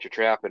squares to get your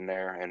trap in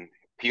there, and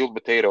peeled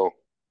potato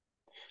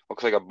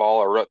looks like a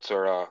ball of roots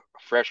or a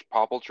fresh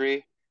popple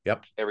tree.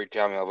 Yep. Every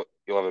time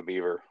you'll have a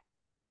beaver.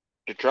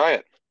 To try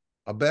it.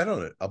 I'll bet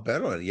on it. I'll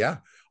bet on it. Yeah.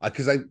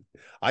 Because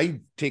I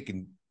take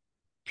and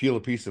peel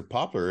a piece of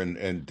poplar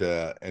and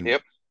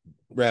Yep.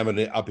 ramming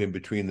it up in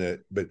between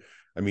but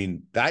I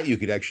mean that you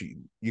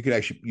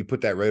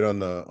put that right on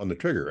the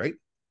trigger, right?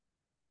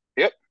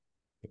 Yep.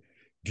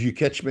 Do you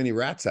catch many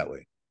rats that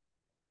way?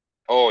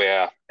 Oh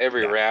yeah.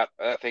 Every Yeah. rat.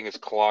 That thing is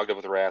clogged up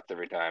with rats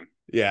every time.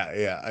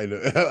 Yeah, I know.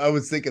 I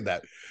was thinking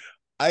that.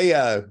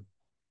 I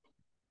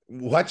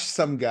watched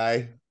some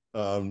guy.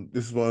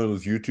 This is one of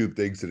those YouTube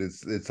things that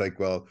it's like,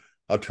 well,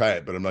 I'll try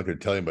it, but I'm not going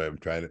to tell anybody I'm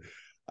trying it.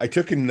 I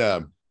took and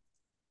I've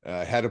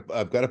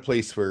got a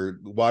place where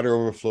water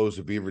overflows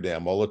a beaver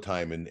dam all the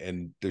time,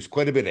 and there's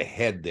quite a bit of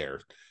head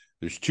there.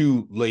 There's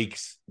two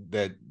lakes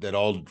that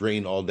all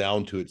drain all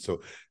down to it, so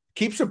it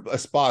keeps a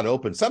spot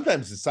open.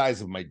 Sometimes the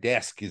size of my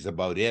desk is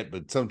about it,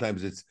 but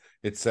sometimes it's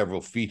several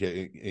feet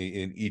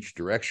in each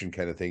direction,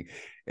 kind of thing,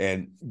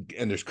 and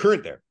there's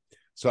current there.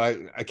 So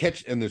I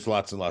catch, and there's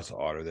lots and lots of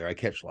otter there. I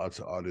catch lots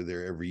of otter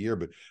there every year,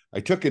 but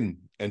I took and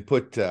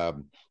put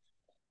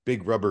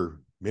big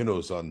rubber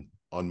minnows on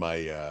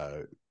my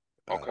uh,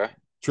 Okay.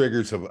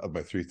 triggers of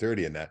my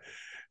 330 and that.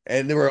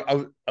 And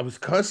I was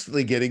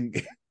constantly getting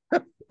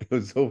it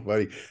was so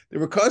funny. They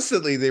were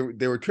constantly they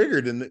were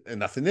triggered and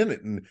nothing in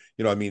it. And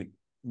I mean,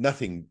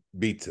 nothing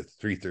beats a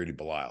 330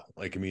 Belial.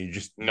 Like, I mean,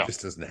 it No.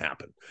 just doesn't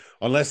happen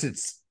unless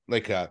it's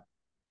like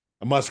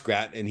a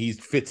muskrat, and he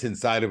fits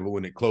inside of it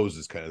when it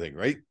closes, kind of thing,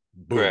 right?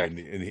 Boom, Correct.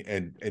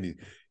 and he,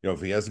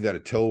 if he hasn't got a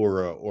toe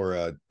or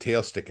a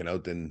tail sticking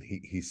out, then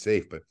he's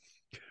safe. But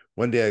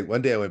one day I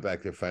went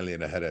back there finally,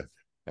 and I had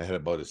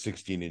about a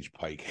 16-inch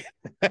pike.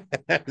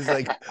 I was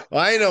like,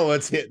 well, I know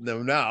what's hitting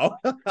them now.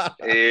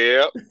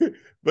 Yep.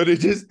 But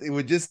it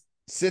would just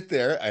sit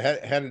there. I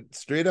had it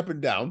straight up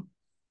and down,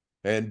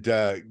 and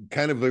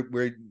kind of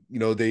where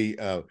they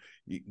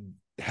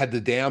had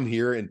the dam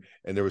here, and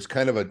there was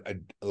kind of a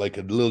like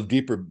a little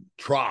deeper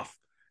trough,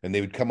 and they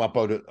would come up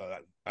out of.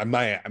 I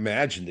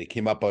imagine they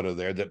came up out of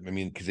there. That I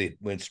mean, because they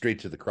went straight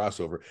to the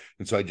crossover,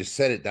 and so I just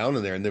set it down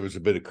in there, and there was a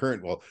bit of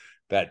current. Well,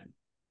 that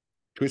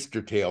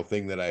twister tail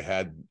thing that I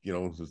had,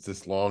 was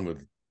this long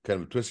with kind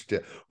of a twister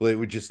tail. Well, it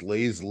would just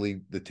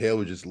the tail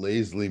would just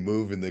lazily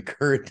move in the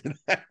current.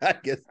 I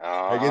guess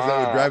that would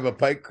Uh-huh. drive a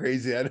pike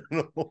crazy. I don't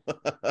know.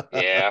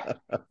 Yeah.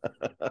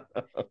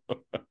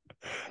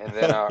 And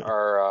then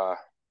our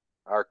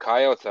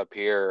coyotes up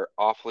here are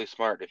awfully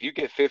smart. If you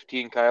get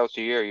 15 coyotes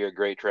a year, you're a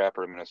great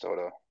trapper in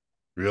Minnesota.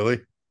 Really?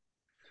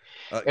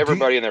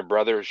 Everybody and their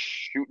brothers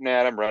shooting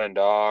at them, running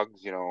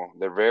dogs.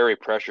 They're very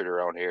pressured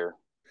around here.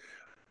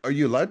 Are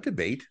you allowed to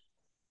bait?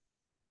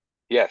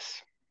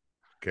 Yes,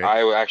 Okay.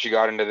 I actually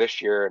got into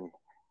this year and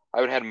I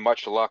haven't had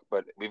much luck,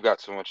 but we've got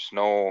so much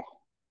snow.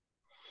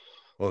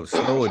 Well,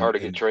 snow It's hard and, to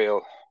get and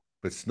trail.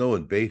 but snow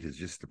and bait is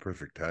just the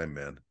perfect time,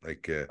 man.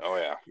 Like Oh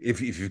yeah. if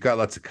you've got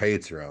lots of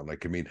kites around,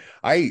 like I mean,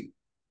 I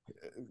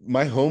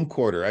my home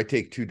quarter, I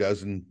take 2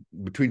 dozen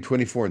between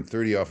 24 and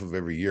 30 off of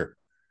every year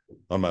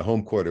on my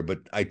home quarter, but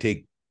I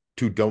take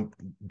two dump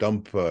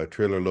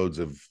trailer loads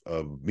of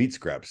meat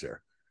scraps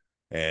there.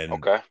 And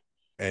Okay.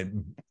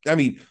 and I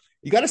mean,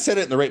 you got to set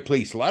it in the right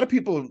place. A lot of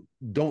people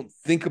don't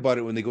think about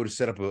it when they go to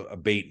set up a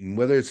bait, and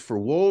whether it's for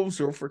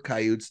wolves or for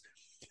coyotes,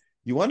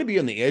 you want to be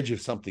on the edge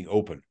of something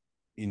open,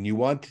 and you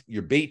want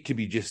your bait to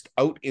be just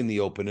out in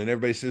the open. And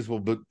everybody says, well,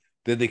 but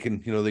then they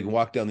can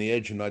walk down the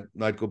edge and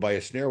not go by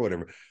a snare or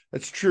whatever.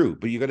 That's true,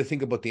 but you got to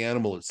think about the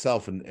animal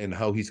itself and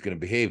how he's going to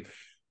behave.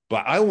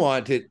 But I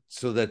want it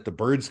so that the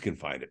birds can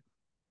find it.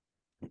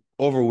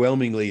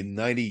 Overwhelmingly,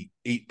 98%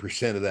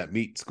 of that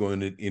meat's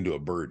going into a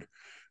bird.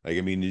 Like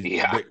I mean,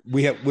 Yeah.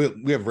 we have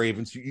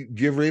ravens. Do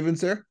you have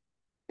ravens there?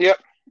 Yep.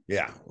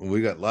 Yeah,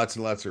 we got lots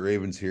and lots of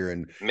ravens here,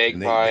 and they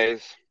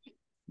Magpies.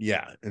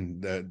 yeah,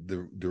 and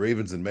the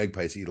ravens and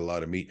magpies eat a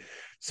lot of meat.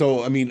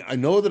 So I mean, I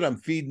know that I'm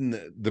feeding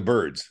the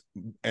birds,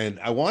 and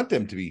I want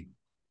them to be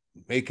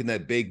making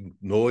that big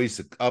noise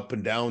up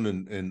and down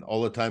and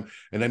all the time.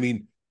 And I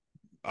mean,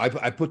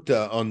 I put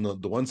on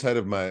the one side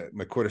of my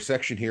quarter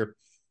section here.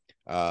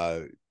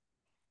 Uh,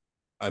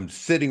 I'm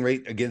sitting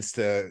right against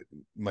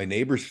my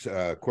neighbor's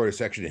quarter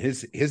section.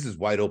 His is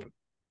wide open.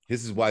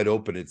 His is wide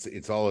open.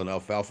 It's all an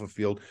alfalfa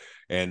field,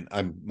 and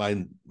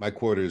my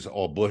quarter is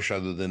all bush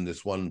other than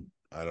this one.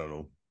 I don't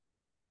know,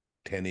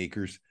 10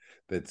 acres.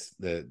 That's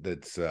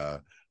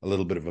a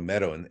little bit of a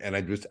meadow, and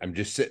I'm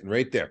just sitting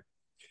right there.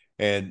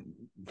 And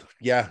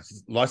yeah,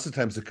 lots of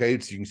times the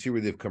coyotes, you can see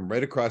where they've come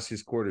right across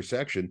his quarter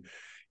section,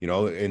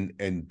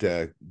 and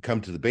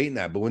come to the bait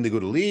net. But when they go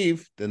to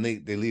leave, then they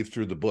leave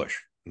through the bush,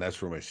 and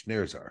that's where my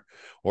snares are.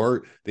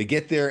 Or they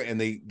get there and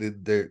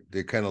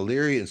they're kind of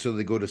leery, and so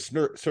they go to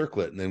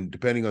circle it, and then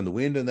depending on the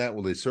wind and that,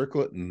 will they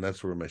circle it, and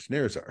that's where my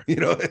snares are,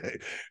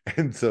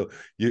 And so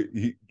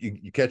you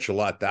catch a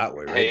lot that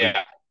way, right? But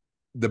Yeah.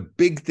 the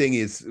big thing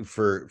is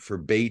for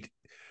bait,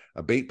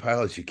 a bait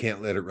pile is you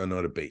can't let it run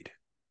out of bait.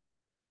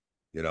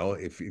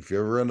 If you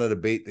ever run out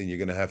of bait, then you're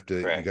gonna have to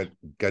you Correct.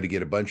 got to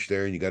get a bunch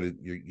there, and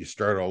you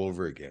start all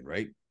over again,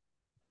 right?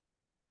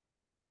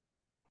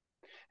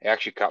 I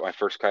actually caught my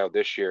first coyote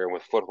this year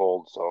with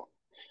foothold, so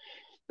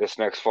this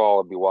next fall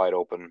will be wide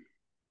open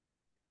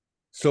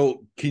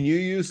So can you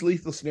use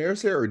lethal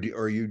snares there,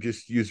 or you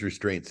just use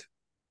restraints?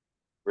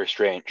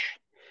 restraint.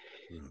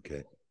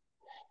 Okay.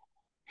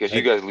 Because you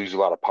I guys lose a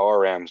lot of power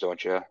rams,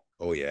 don't you?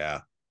 Oh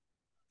yeah.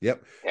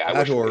 Yep. Yeah, I That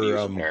wish we could or use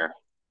them there.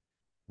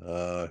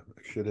 I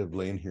should have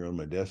lain here on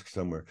my desk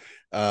somewhere.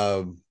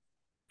 Um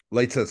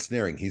Lights out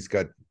snaring. He's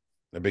got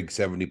a big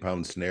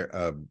 70-pound snare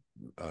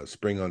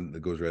spring on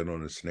that goes right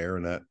on his snare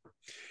and that.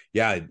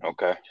 Yeah,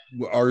 Okay.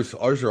 ours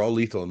are all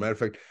lethal. As a matter of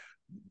fact,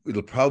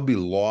 it'll probably be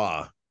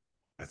law.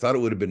 I thought it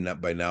would have been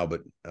that by now,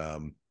 but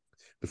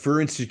the Fur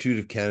Institute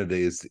of Canada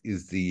is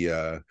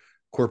the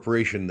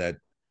corporation that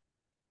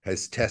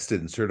has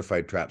tested and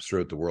certified traps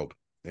throughout the world,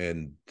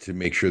 and to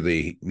make sure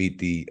they meet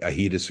the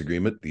AHIDIS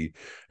agreement, the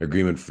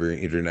Agreement for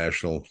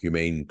International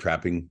Humane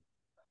Trapping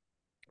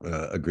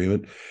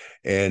agreement,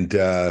 and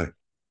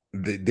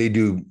they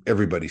do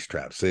everybody's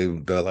traps.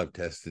 They'll have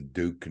tested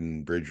Duke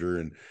and Bridger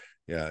and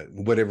yeah,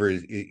 whatever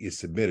is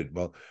submitted.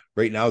 Well,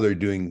 right now they're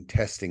doing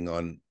testing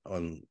on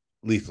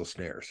lethal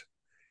snares,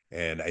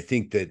 and I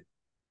think that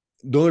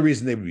the only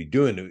reason they would be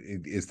doing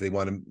it is they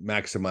want to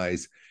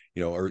maximize,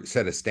 or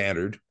set a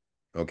standard.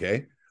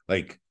 Okay,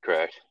 like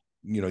Correct.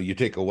 you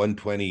take a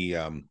 120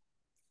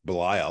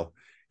 Belial,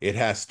 it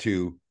has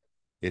to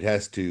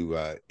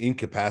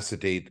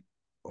incapacitate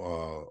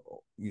uh,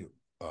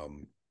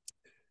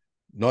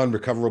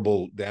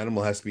 non-recoverable. The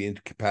animal has to be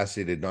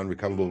incapacitated,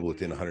 non-recoverable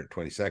within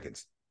 120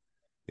 seconds.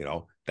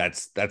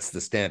 That's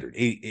the standard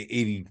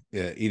 80%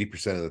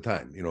 of the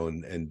time,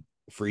 and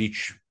for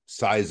each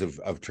size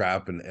of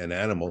trap and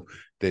animal,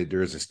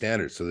 there is a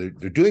standard. So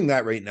they're doing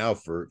that right now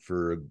for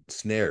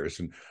snares,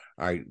 and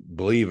I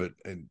believe it.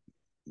 And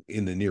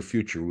in the near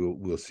future,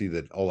 we'll see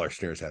that all our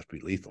snares have to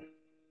be lethal.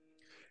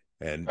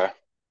 And Okay.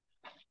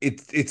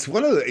 it's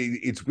one of the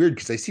it's weird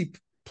because I see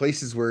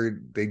places where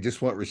they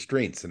just want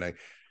restraints, and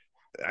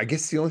I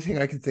guess the only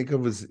thing I can think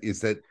of is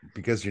that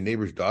because your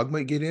neighbor's dog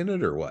might get in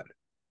it, or what?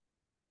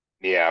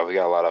 Yeah, we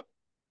got a lot of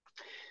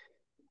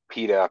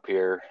PETA up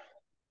here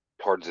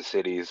towards the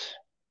cities.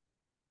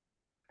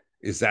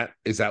 Is that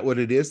what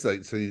it is?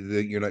 Like, so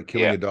that you're not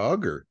killing Yeah. a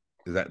dog, or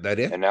is that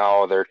it? And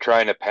now they're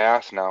trying to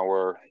pass now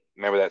where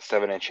remember that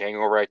 7-inch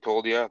hangover I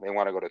told you? They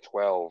want to go to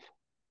 12.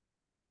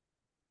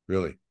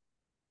 Really?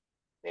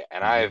 Yeah,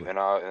 and I've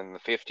Really? in the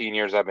 15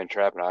 years I've been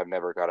trapping, I've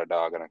never got a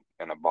dog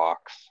in a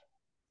box.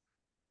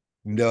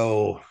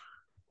 No,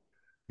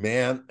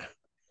 man.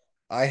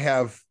 I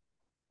have.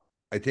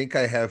 I think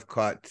I have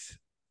caught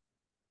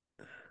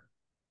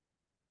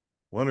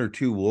one or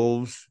two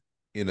wolves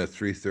in a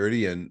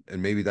 330, and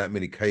maybe that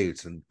many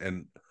coyotes,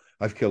 and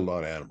I've killed a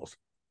lot of animals.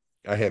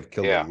 I have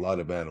killed a Yeah. lot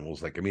of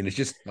animals. Like, I mean, it's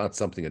just not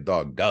something a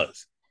dog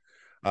does.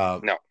 Uh,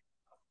 No.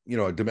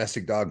 a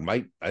domestic dog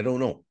might. I don't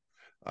know.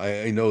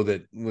 I know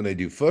that when I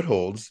do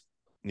footholds,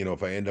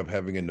 if I end up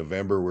having in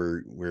November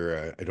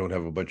where I don't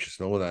have a bunch of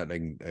snow and that,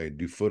 and I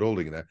do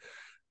footholding and that,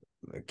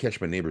 I catch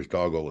my neighbor's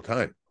dog all the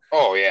time.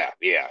 Oh yeah,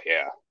 yeah,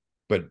 yeah.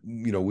 But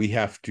we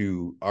have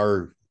to,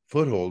 our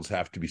footholds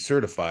have to be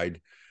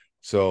certified,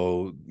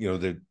 so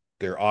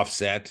they're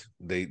offset.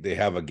 They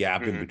have a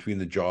gap in Hmm. between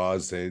the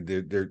jaws.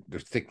 They're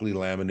thickly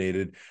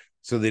laminated,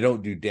 so they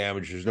don't do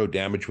damage. There's no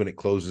damage when it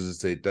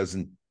closes. It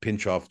doesn't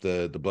pinch off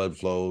the blood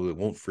flow. It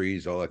won't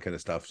freeze, all that kind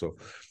of stuff. So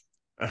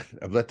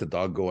I've let the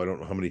dog go I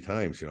don't know how many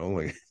times,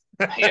 like.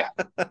 Yeah.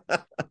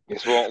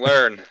 Guess we won't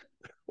learn.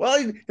 Well,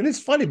 and it's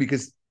funny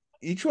because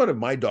each one of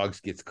my dogs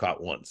gets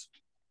caught once,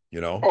 you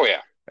know, Oh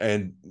yeah.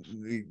 and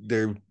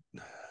they're,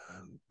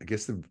 I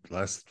guess the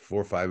last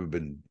 4 or 5 have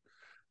been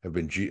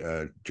German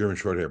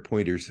Shorthair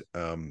pointers.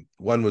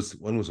 One was a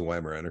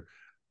Weimaraner.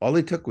 All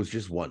they took was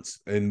just once,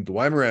 and the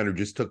Weimaraner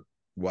just took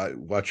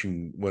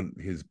watching when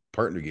his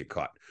partner get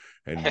caught,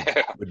 and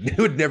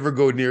would never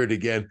go near it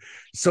again.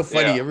 It's so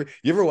funny. Yeah.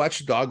 You ever watch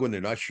a dog when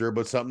they're not sure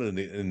about something,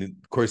 and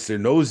of course their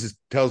nose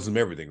tells them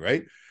everything,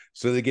 right?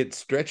 So they get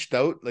stretched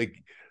out, like,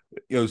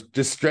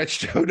 just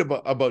stretched out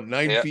about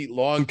nine Yeah. feet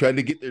long, trying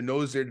to get their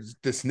nose there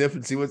to sniff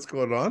and see what's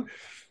going on.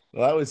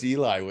 Well, that was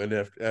Eli when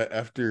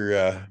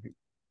after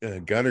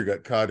Gunner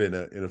got caught in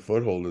a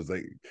foothold. It was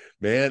like,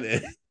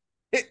 man,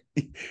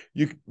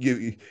 if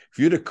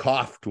you'd have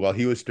coughed while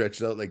he was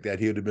stretched out like that,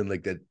 he would have been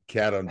like that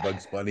cat on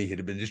Bugs Bunny. He'd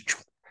have been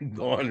just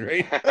gone,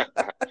 right.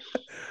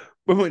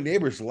 But my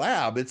neighbor's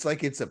lab, it's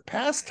like it's a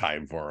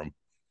pastime for him.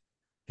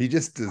 He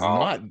just does Oh,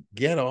 not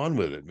get on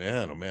with it,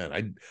 man. Oh man,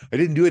 I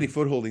didn't do any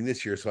footholding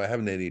this year, so I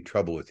haven't had any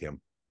trouble with him.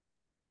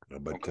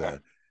 But okay.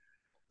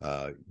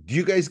 do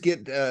you guys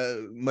get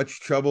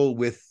much trouble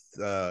with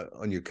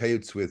on your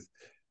coyotes with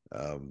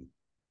um,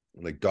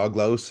 like dog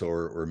louse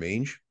or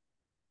mange?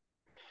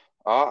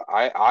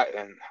 I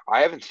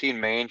haven't seen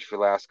mange for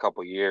the last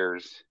couple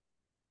years.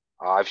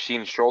 I've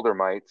seen shoulder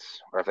mites,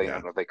 or if they I Yeah,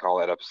 don't know if they call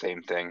that up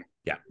same thing.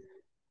 yeah,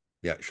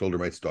 yeah. Shoulder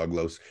mites, dog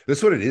louse.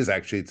 That's what it is.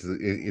 Actually,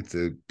 it's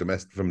a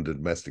domestic from the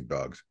domestic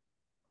dogs.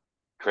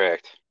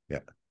 Correct. Yeah.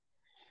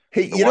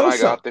 Hey, The one I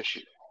some. got this.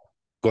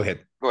 Go ahead.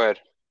 Go ahead.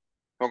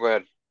 No, go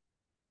ahead.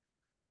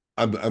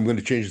 I'm going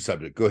to change the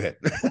subject. Go ahead.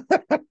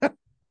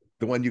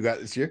 The one you got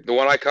this year. The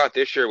one I caught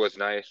this year was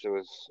nice. It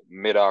was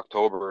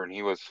mid-October, and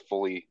he was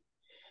fully.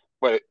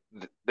 But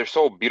they're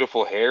so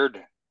beautiful haired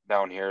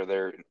down here.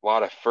 They're a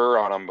lot of fur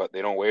on them, but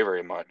they don't weigh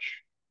very much.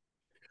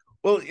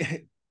 Well,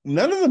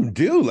 none of them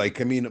do.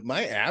 Like, I mean,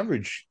 my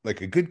average,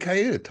 like a good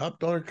coyote, a top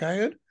dollar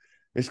coyote,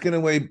 it's going to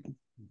weigh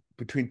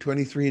between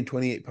 23 and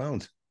 28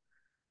 pounds.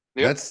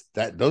 Yep.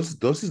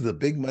 Those is the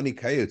big money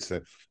coyotes.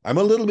 I'm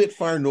a little bit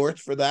far north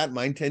for that.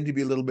 Mine tend to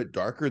be a little bit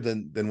darker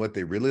than what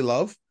they really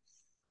love.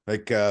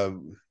 Like, they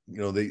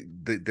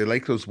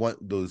like those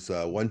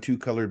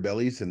 1-2 colored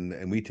bellies,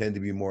 and we tend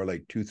to be more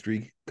like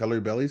 2-3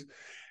 colored bellies.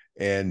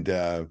 And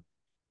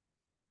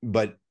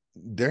but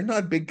they're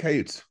not big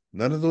coyotes.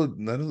 None of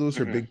those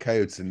are Hmm. big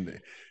coyotes.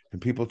 And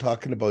people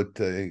talking about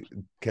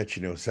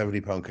catching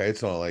 70-pound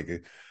coyotes and all,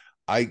 like,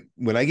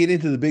 when I get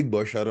into the big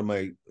bush out of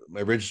my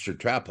registered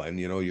trap line,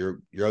 you're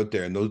out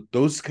there, and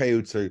those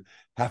coyotes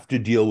have to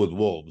deal with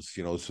wolves,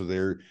 so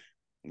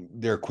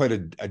they're quite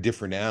a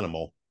different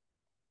animal,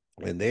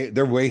 and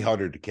they're way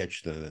harder to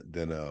catch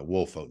than a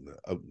wolf out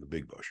in the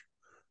big bush.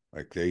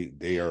 Like,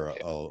 they are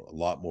a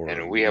lot more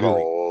And we have a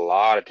enduring.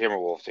 lot of timber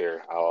wolves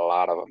here. A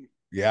lot of them.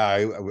 Yeah,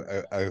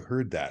 I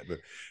heard that, but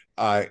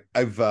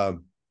I've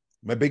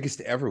my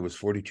biggest ever was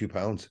 42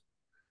 pounds,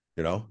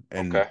 and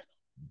Okay.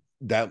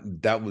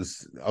 that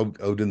was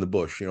out in the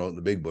bush, in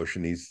the big bush,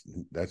 and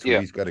that's where Yeah.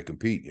 he's got to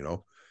compete,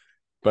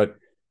 but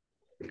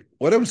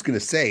what I was going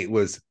to say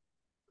was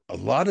a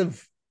lot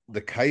of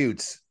the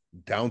coyotes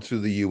down through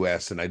the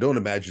U.S., and I don't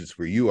imagine it's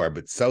where you are,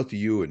 but south of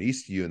you and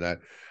east of you and that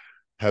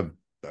have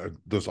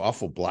those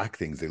awful black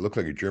things. They look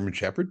like a German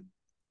Shepherd.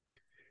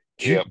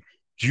 Do you Yep.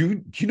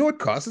 do you know what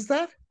causes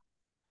that?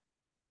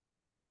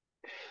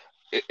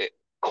 It, it,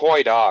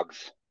 Coy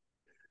dogs,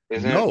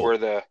 isn't it? No, Where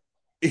the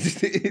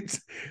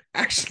it's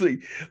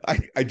actually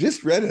I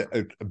just read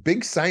a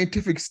big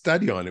scientific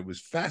study on it. It was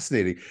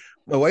fascinating.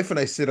 My wife and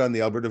I sit on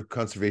the Alberta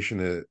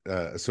Conservation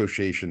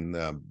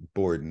Association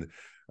board, and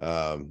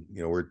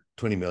we're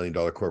 $20 million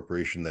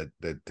corporation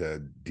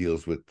that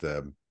deals with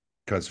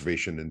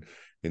conservation and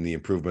in the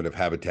improvement of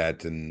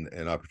habitat and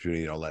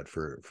opportunity and all that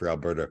for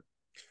Alberta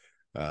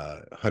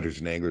hunters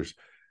and anglers,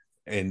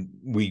 and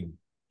we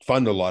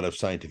fund a lot of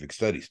scientific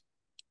studies.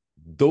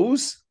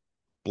 Those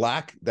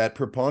that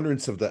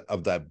preponderance of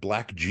that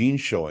black gene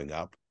showing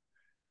up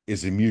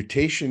is a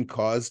mutation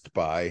caused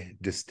by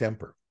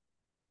distemper.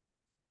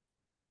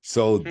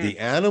 So hmm, the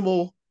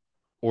animal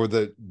or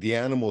the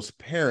animal's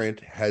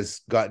parent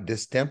has got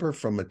distemper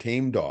from a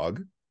tame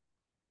dog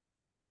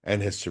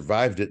and has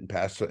survived it and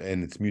passed it,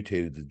 and it's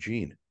mutated the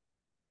gene.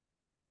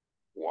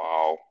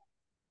 wow.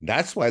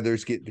 That's why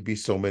there's getting to be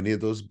so many of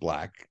those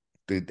black.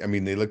 I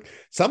mean, they look.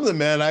 Some of them,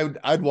 man,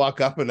 I'd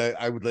walk up and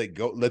I would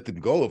let them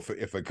go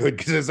if I could,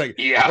 because it's like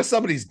Yeah. that's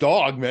somebody's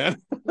dog,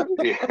 man.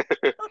 Yeah.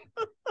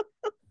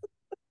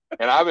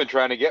 And I've been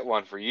trying to get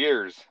one for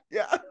years.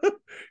 Yeah,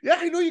 yeah,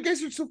 I know you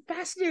guys are so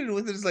fascinated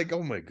with it. It's like,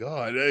 oh my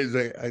god, it's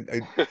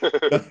like,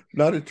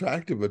 not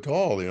attractive at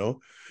all,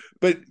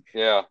 But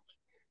Yeah.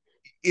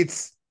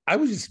 I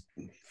was just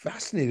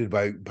fascinated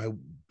by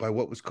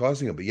what was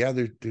causing it. But yeah,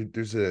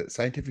 there's a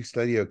scientific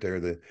study out there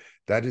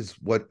that is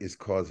what is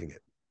causing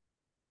it.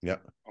 Yeah,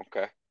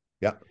 Okay.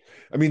 yeah.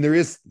 I mean, the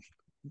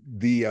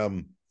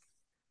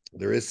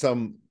there is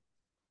some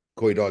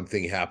coy dog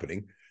thing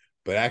happening,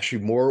 but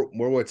actually more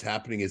what's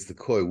happening is the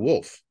coy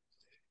wolf,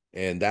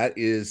 and that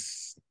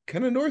is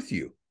kind of north of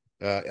you,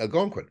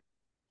 Algonquin,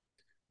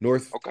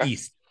 Okay.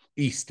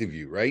 east of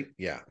you, right?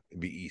 Yeah,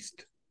 it'd be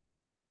east.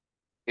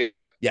 It,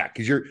 Yeah,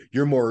 because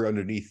you're more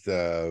underneath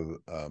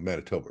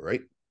Manitoba,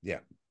 right?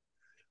 Yeah.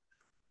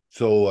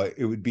 So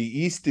it would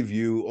be east of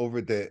you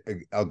over the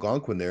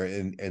Algonquin there,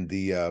 and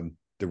the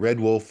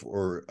red wolf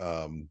or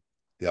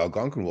the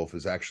Algonquin wolf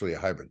is actually a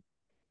hybrid,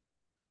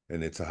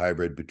 and it's a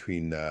hybrid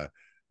between uh,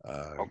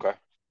 okay.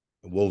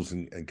 wolves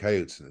and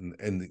coyotes,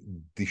 and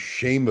the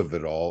shame of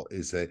it all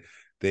is that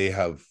they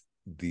have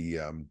the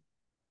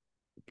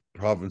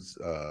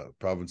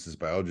province's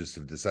biologists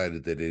have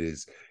decided that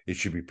it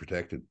should be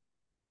protected,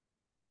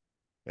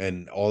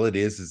 and all it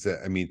is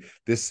that, I mean,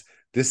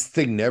 this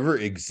thing never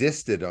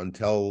existed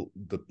until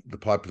the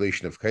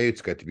population of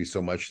coyotes got to be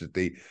so much that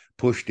they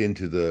pushed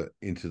into the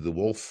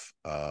wolf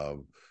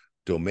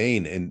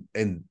domain,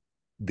 and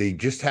they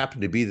just happen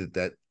to be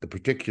that the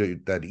particular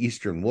that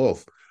eastern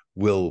wolf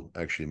will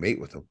actually mate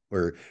with them,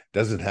 where it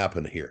doesn't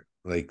happen here,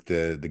 like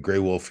the gray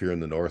wolf here in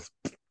the north.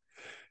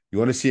 You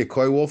want to see a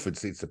coy wolf?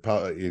 It's a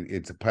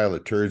pile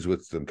of turds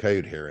with some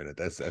coyote hair in it.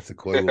 That's a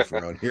coy wolf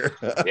around here.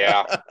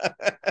 Yeah.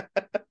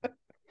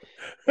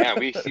 Man,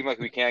 we seem like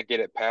we can't get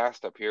it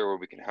past up here where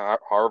we can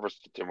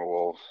harvest the timber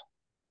wolves.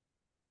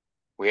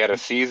 We had a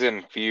season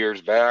a few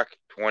years back,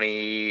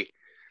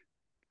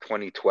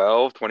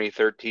 2012,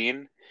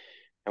 2013,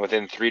 and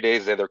within 3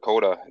 days they had their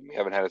quota, and we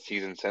haven't had a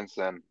season since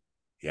then.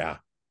 Yeah,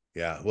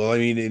 yeah. Well, I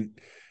mean,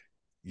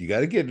 you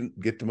got to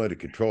get them out of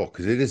control,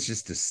 because it is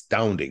just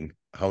astounding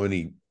how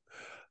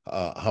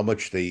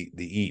much they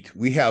eat.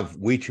 We have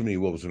way too many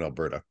wolves in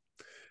Alberta.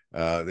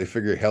 They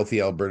figure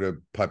healthy Alberta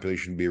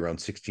population would be around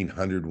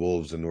 1,600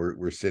 wolves, and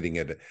we're sitting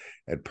at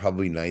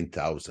probably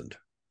 9,000.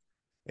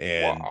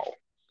 And Wow.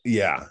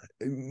 yeah,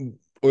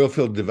 oil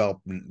field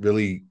development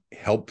really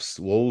helps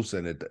wolves,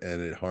 and it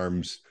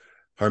harms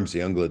the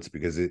ungulates,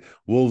 because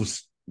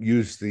wolves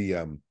use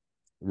the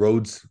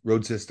road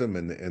system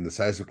and the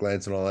seismic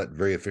lands and all that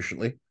very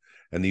efficiently,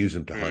 and they use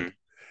them to hunt, Mm,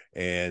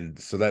 and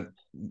so that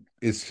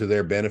is to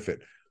their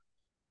benefit.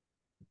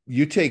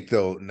 You take,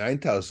 though,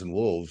 9,000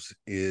 wolves,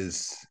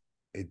 is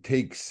it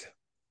takes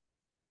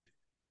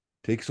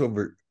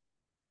over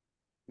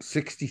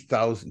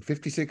 60,000,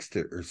 56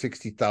 to or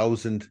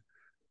 60,000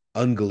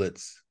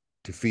 ungulates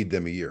to feed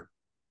them a year.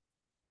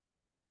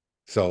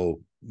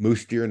 So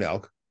moose, deer, and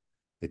elk,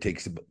 it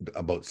takes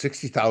about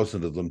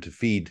 60,000 of them to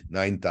feed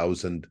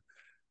 9,000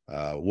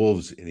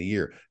 wolves in a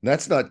year. And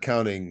that's not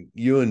counting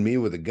you and me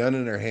with a gun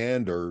in our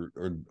hand, or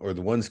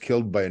the ones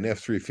killed by an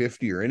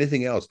F-350 or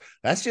anything else.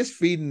 That's just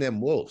feeding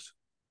them wolves,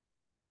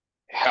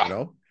 yeah. you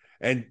know?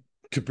 And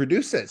to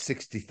produce that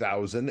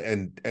 60,000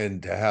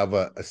 and to have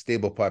a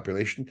stable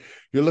population,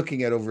 you're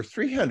looking at over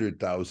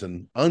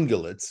 300,000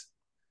 ungulates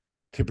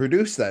to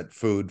produce that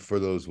food for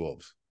those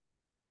wolves,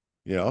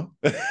 you know?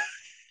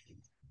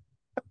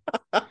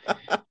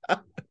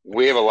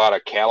 We have a lot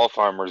of cattle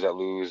farmers that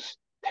lose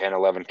 10,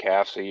 11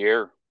 calves a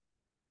year.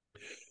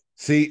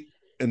 See,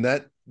 and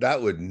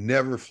that would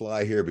never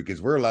fly here,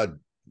 because we're allowed to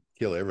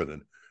kill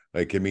everything.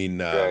 Like, I mean,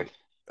 Okay.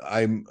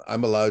 I'm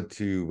allowed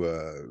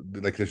to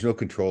like there's no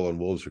control on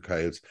wolves or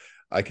coyotes.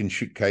 I can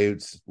shoot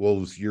coyotes,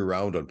 wolves year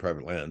round on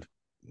private land.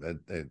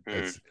 Hmm.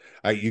 That's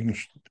I you can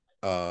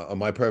on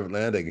my private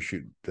land I can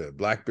shoot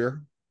black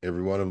bear,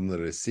 every one of them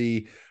that I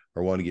see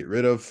or want to get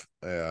rid of.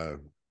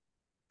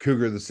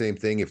 Cougar the same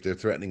thing. If they're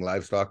threatening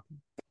livestock,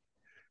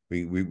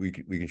 we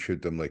can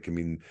shoot them. Like I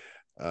mean,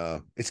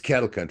 it's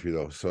cattle country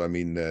though, so I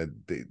mean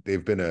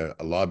they've been a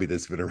lobby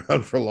that's been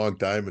around for a long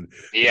time, and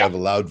they Yeah. have a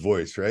loud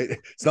voice, right?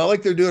 It's not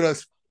like they're doing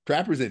us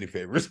trappers any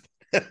favors.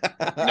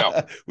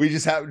 No. We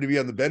just happen to be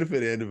on the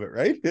benefit end of it,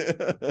 right?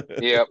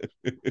 Yep.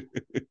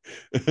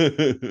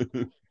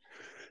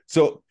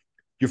 So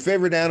your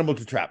favorite animal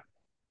to trap?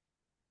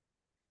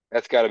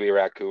 That's got to be a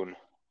raccoon.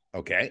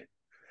 Okay.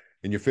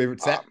 And your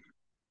favorite set? Um.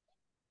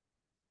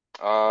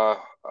 Uh.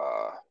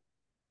 Uh.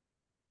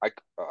 I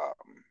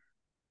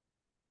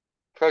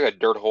feel like a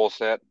dirt hole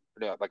set,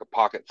 yeah, like a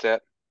pocket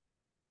set,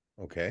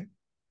 Okay.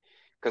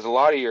 because a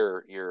lot of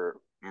your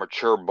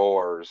mature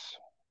boars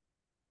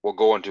will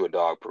go into a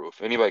dog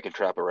proof. Anybody can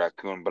trap a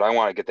raccoon, but I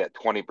want to get that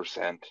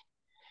 20%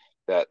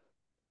 that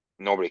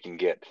nobody can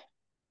get.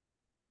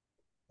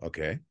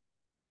 Okay.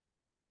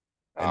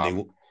 And they Um,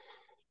 will.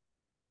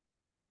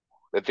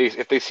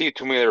 if they see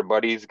too many of their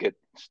buddies get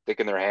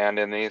sticking their hand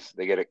in these,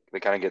 they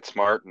kind of get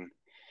smart, and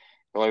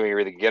the only way you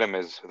really get them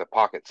is with a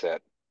pocket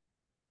set.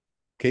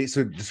 Okay,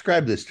 so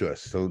describe this to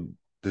us. So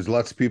there's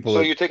lots of people So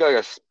that. you take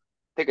like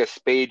take a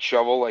spade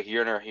shovel, like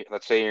you're in a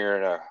let's say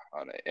you're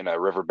in a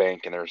river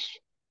bank, and there's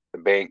the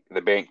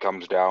bank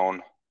comes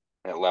down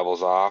and it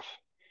levels off,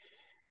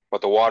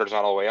 but the water's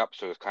not all the way up,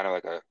 so it's kind of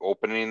like a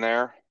opening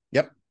there.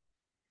 Yep.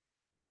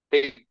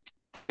 Take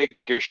take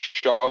your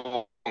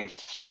shovel and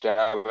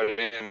stab it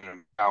in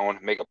and down,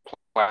 make a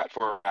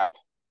platform,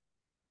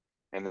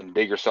 and then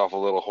dig yourself a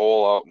little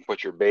hole out and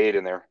put your bait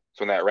in there.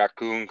 So when that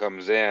raccoon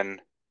comes in,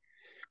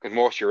 because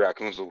most of your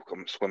raccoons will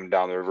come swim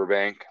down the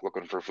riverbank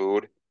looking for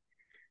food,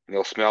 and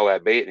he'll smell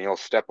that bait and he'll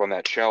step on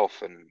that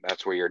shelf, and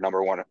that's where your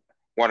number one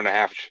and a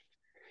half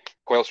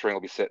coil spring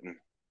will be sitting,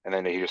 and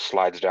then he just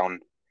slides down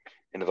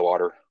into the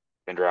water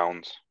and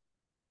drowns.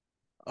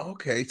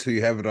 Okay, so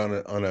you have it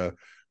on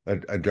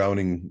a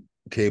drowning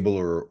cable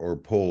or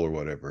pole or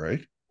whatever,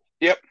 right?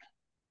 Yep,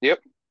 yep,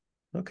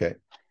 Okay.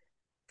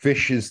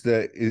 Fish is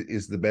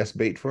the best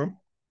bait for them.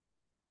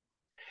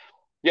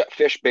 yep.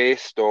 Fish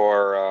based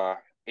or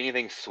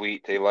anything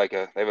sweet. They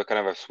have a kind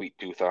of a sweet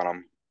tooth on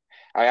them.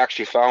 I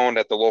actually found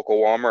at the local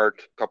Walmart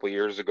a couple of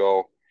years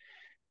ago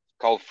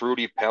called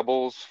Fruity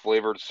Pebbles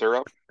flavored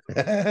syrup.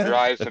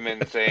 Drives them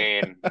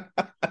insane.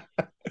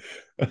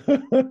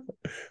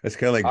 It's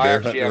kind of like I bear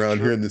actually hunting have around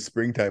tr here in the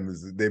springtime.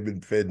 Is they've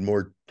been fed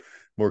more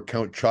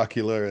Count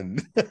Chocula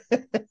and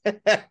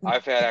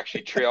I've had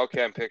actually trail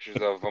cam pictures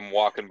of them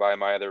walking by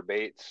my other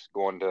baits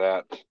going to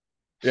that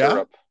yeah.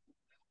 syrup.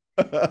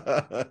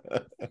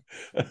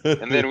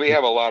 And then we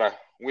have a lot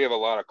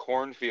of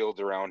cornfields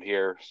around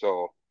here,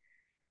 so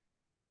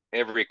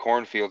every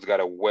cornfield's got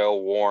a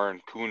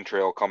well-worn coon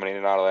trail coming in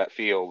and out of that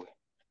field.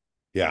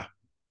 Yeah.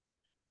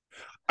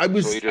 I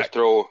So you was I, just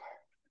throw,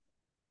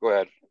 go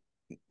ahead.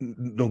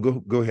 no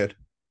go ahead.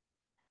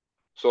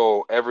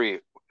 So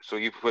every so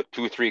you put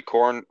two, three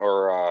corn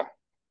or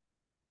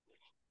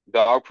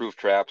dog-proof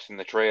traps in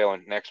the trail,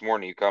 and next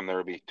morning you come,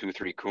 there'll be two,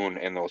 three coon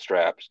in those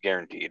traps,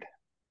 guaranteed.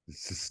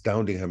 It's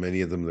astounding how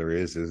many of them there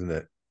is, isn't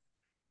it?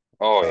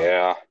 Oh Uh,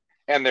 yeah,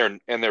 and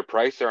their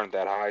prices aren't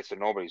that high, so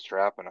nobody's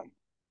trapping them.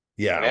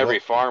 And yeah. every Well,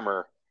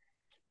 farmer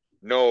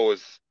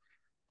knows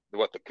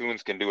what the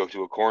coons can do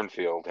to a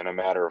cornfield in a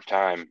matter of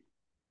time.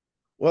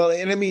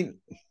 and I mean,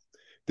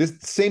 this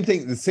same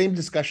thing, the same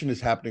discussion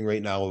is happening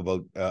right now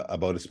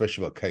about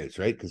especially about coyotes,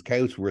 right? Because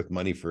coyotes were worth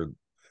money for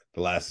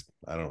the last,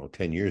 I don't know,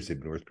 10 years. They've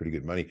been worth pretty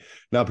good money.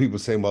 Now people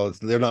saying, well,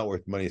 they're not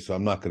worth money, so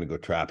I'm not going to go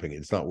trapping it.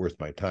 It's not worth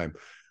my time.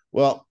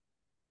 Well,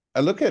 I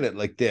look at it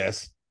like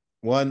this.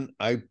 One,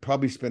 I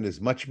probably spend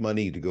as much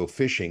money to go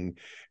fishing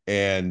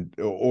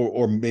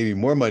or maybe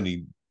more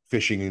money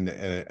fishing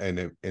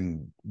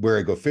and where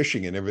I go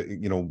fishing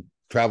and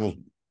travel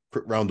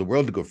around the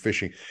world to go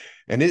fishing,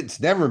 and it's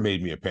never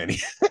made me a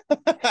penny.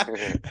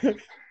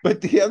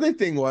 But the other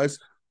thing was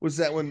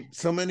that when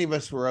so many of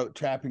us were out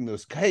trapping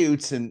those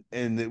coyotes and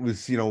it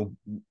was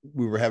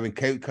we were having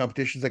coyote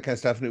competitions, that kind of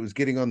stuff, and it was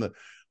getting on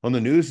the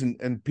news,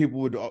 and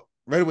people would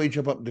right away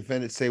jump up and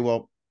defend it, say,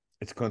 well,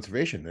 it's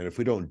conservation, and if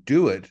we don't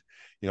do it,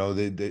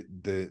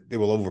 they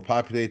will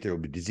overpopulate, there will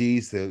be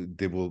disease,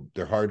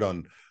 they're hard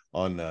on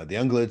the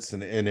ungulates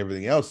and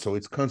everything else, so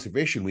it's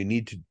conservation, we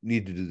need to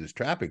do this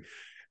trapping.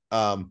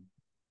 um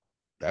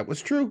that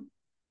was true,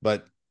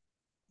 but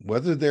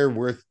whether they're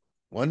worth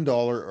 $1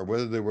 or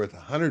whether they're worth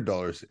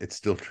 $100, it's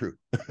still true.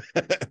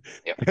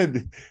 Yep.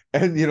 And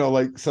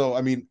like, so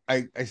I mean,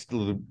 I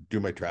still do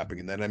my trapping,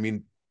 and then I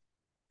mean,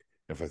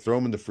 if I throw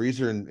them in the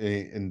freezer and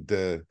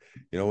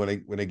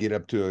when I get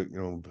up to a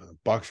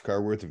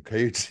boxcar worth of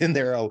coyotes in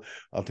there, I'll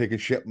take a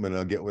ship and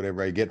I'll get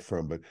whatever I get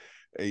from. But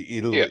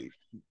it'll Yeah.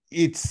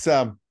 it's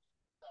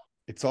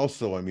it's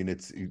also, I mean,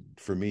 it's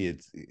for me,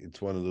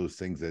 it's one of those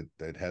things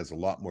that has a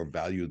lot more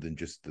value than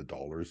just the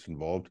dollars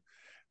involved.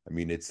 I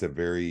mean, it's a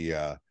very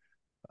uh,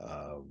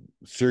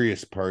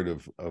 serious part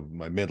of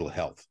my mental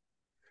health.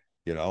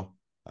 You know,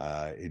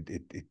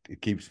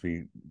 it keeps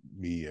me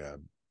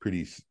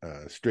pretty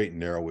straight and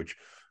narrow, which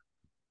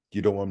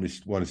you don't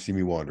want to see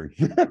me wandering.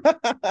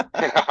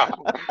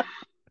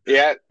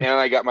 Yeah, and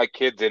I got my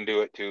kids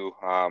into it too.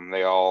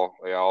 They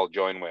all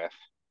join with.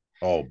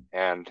 Oh,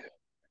 And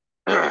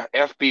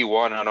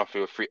FB1, I don't know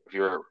if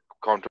you're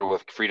comfortable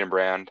with Freedom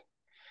Brand.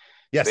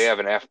 They yes, have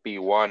an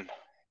FB1,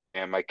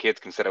 and my kids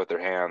can set it with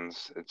their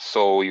hands. It's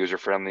so user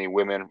friendly,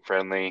 women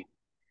friendly.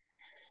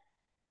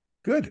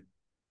 good.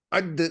 I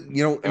And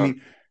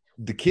mean,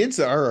 the kids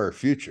are our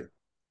future.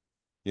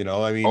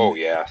 I oh mean,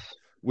 yes,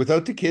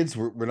 without the kids,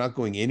 we're not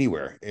going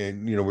anywhere,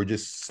 and we're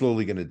just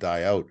slowly going to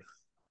die out.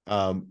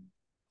 Um,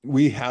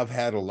 we have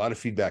had a lot of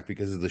feedback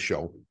because of the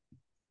show.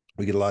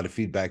 We get a lot of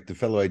feedback. The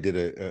fellow I did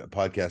a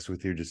podcast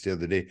with here just the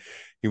other day,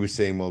 he was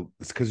saying, "Well,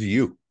 it's because of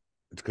you.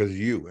 It's because of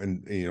you."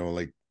 And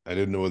like I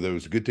didn't know whether it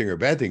was a good thing or a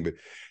bad thing, but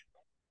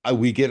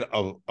we get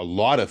a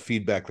lot of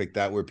feedback like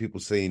that where people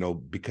say,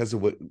 because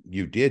of what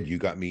you did, you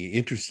got me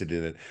interested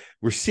in it.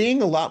 We're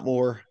seeing a lot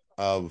more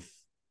of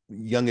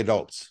young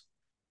adults.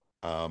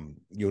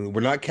 We're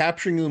not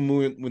capturing them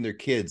when they're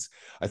kids.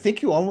 I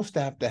think you almost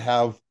have to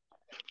have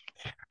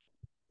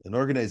an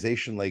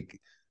organization like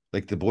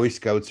the Boy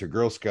Scouts or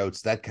Girl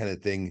Scouts, that kind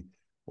of thing,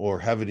 or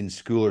have it in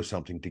school or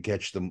something to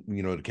catch them,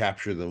 to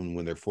capture them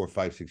when they're 4,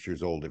 5, 6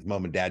 years old. If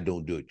mom and dad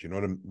don't do it, you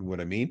know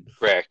what I mean?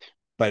 correct.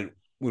 But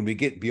when we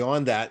get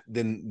beyond that,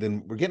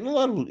 then we're getting a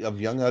lot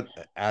of young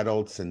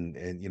adults and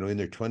in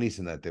their 20s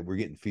and that we're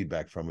getting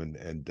feedback from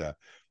and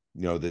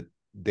that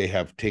they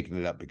have taken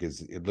it up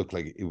because it looked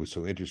like it was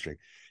so interesting.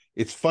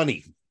 It's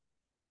funny.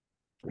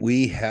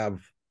 We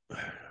have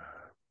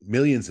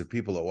millions of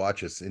people that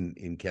watch us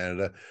in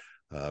Canada,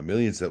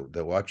 millions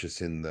that watch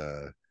us in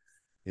the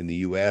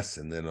US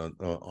and then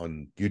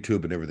on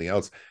YouTube and everything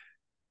else.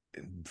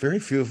 Very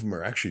few of them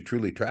are actually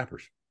truly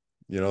trappers.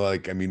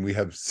 Like, I mean, we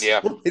have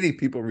Yeah, so many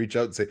people reach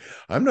out and say,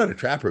 I'm not a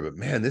trapper, but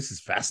man, this is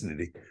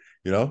fascinating,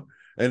 you know?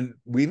 And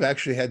we've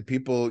actually had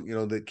people,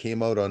 that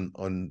came out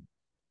on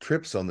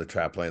trips on the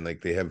trap line. Like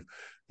they have,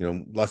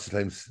 lots of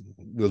times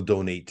we'll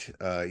donate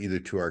either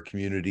to our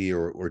community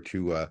or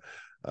to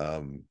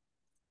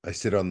I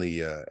sit on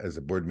the as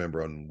a board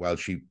member on Wild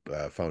Sheep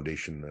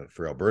Foundation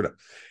for Alberta,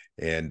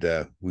 and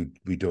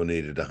we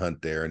donated a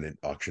hunt there, and it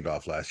auctioned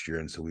off last year,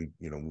 and so we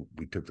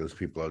took those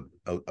people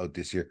out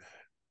this year.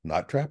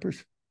 Not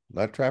trappers,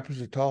 not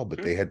trappers at all, but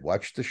hmm, they had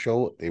watched the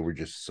show. They were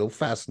just so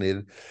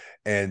fascinated,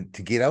 and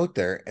to get out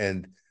there,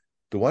 and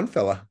the one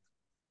fella,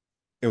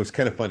 it was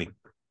kind of funny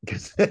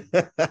because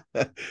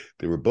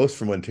they were both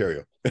from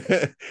Ontario,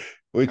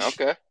 which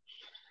okay.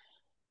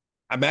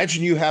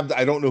 imagine you have.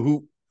 I don't know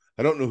who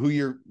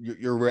your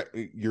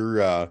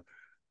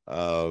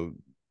uh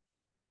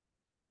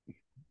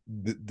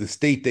the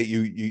state that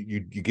you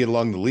get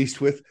along the least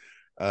with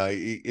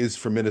is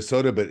from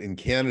Minnesota, but in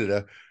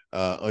Canada,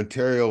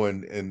 Ontario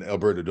and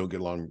Alberta don't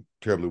get along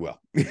terribly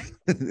well.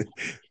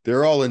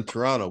 They're all in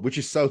Toronto, which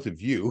is south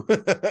of you.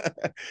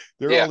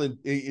 They're Yeah, all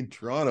in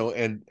Toronto,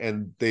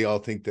 and they all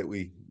think that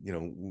we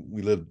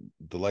live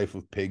the life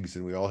of pigs,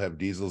 and we all have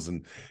diesels,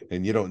 and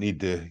you don't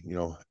need to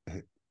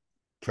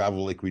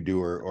travel like we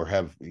do or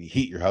have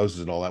heat your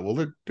houses and all that.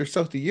 Well, they're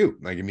south of you.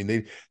 Like, I mean,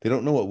 they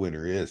don't know what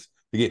winter is.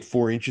 They get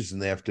 4 inches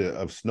and they have to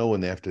of snow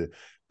and they have to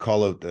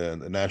call out the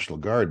National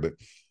Guard. But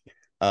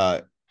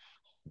uh,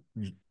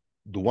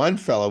 the one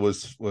fella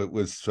was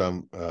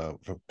from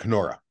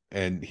Kenora,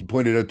 and he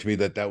pointed out to me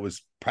that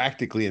was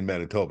practically in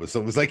Manitoba. So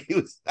it was like he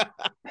was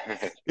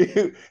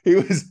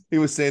he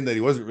was saying that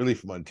he wasn't really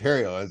from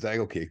Ontario. I was like,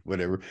 okay,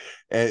 whatever.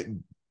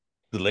 And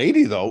the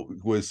lady though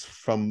was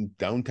from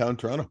downtown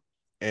Toronto,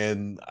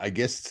 and I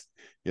guess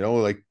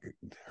like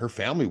her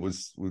family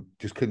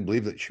just couldn't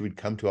believe that she would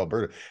come to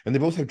Alberta, and they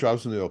both have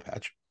jobs in the oil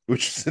patch,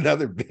 which is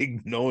another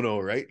big no-no,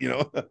 right?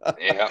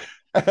 yeah.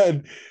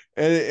 and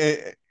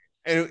and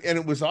and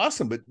it was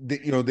awesome, but they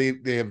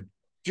have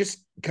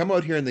just come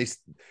out here, and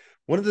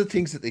one of the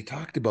things that they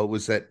talked about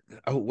was that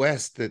out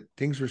west that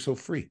things were so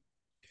free.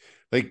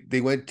 Like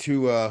they went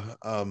to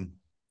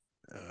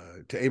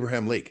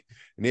Abraham Lake.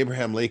 And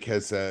Abraham Lake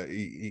has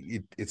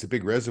it's a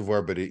big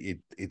reservoir, but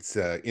it's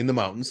in the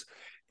mountains,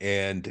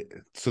 and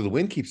so the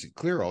wind keeps it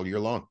clear all year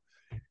long.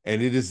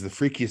 And it is the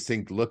freakiest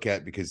thing to look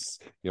at because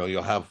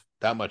you'll have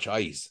that much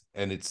ice,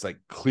 and it's like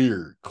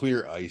clear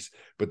ice,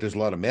 but there's a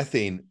lot of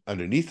methane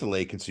underneath the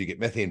lake, and so you get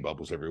methane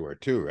bubbles everywhere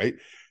too, right?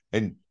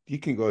 And you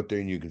can go out there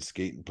and you can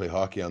skate and play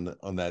hockey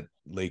on that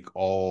lake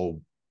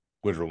all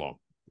winter long.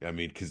 I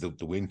mean, because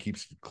the wind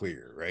keeps it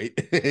clear, right?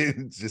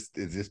 It's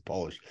just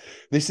polished.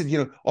 They said,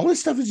 all this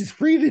stuff is just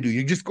free to do.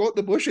 You just go out in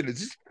the bush and it's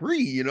just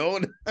free.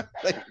 And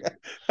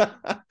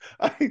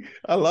like,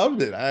 I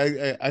loved it.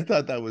 I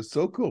thought that was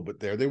so cool. But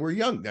there they were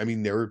young. I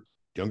mean, they were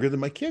younger than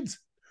my kids,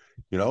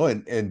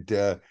 and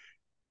to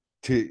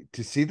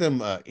see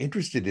them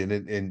interested in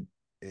it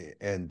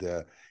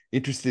and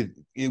interested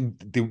in.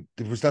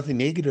 There was nothing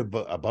negative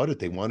about it.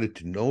 They wanted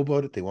to know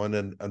about it. They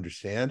wanted to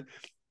understand,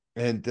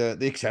 and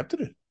they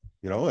accepted it.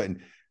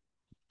 And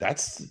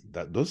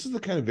those are the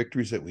kind of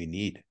victories that we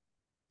need.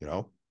 You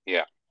know.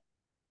 Yeah.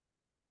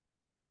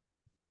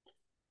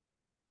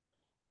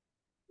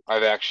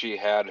 I've actually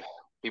had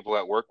people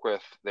at work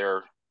with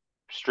they're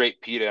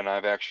straight PETA, and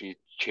I've actually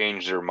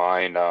changed their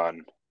mind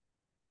on.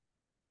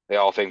 They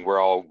all think we're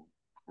all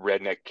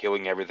redneck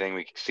killing everything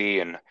we can see,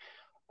 and I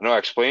know I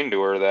explained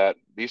to her that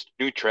these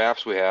new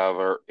traps we have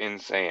are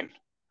insane.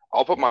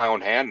 I'll put Yeah. my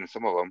own hand in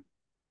some of them.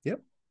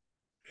 Yep.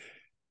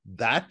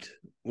 That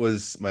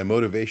was my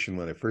motivation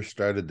when I first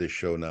started this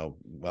show. Now,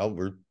 well,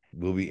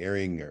 we'll be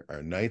airing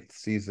our ninth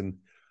season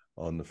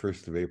on the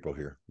 1st of April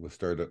here. We'll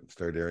start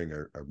airing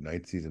our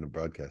ninth season of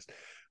broadcast.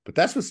 But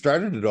that's what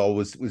started it all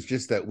was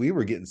just that we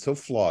were getting so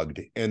flogged.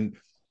 And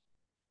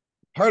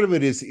part of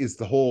it is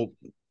the whole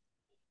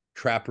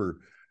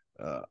trapper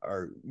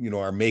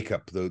our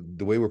makeup,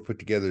 the way we're put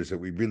together is that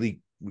we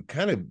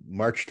kind of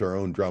march to our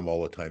own drum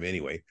all the time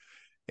anyway.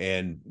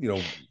 And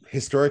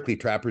historically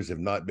trappers have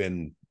not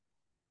been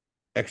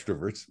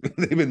extroverts.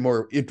 They've been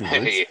more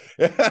introverts.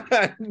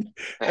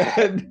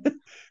 and,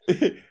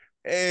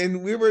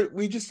 and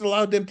we just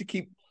allowed them to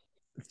keep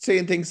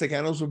saying things like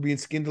animals were being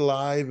skinned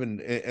alive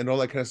and all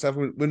that kind of stuff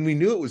when we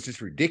knew it was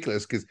just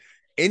ridiculous, because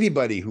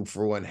anybody who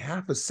for one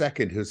half a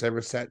second has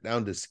ever sat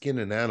down to skin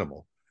an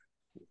animal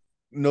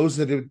knows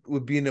that it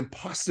would be an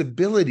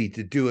impossibility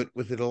to do it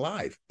with it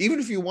alive, even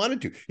if you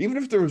wanted to, even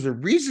if there was a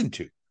reason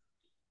to,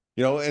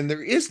 and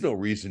there is no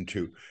reason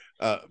to.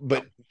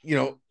 But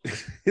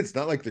it's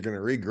not like they're going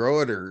to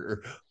regrow it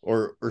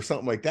or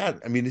something like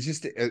that. I mean,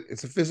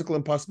 it's a physical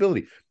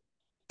impossibility.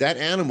 That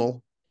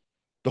animal,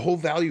 the whole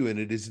value in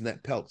it is in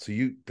that pelt. So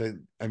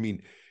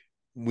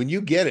when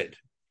you get it,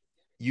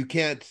 you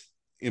can't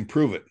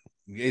improve it.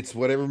 It's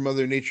whatever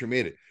Mother Nature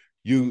made it.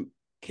 You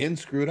can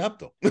screw it up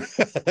though.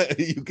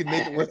 You can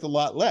make it worth a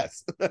lot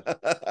less.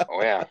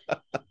 Oh yeah.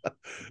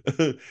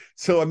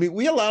 So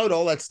we allowed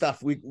all that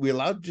stuff. We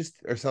allowed just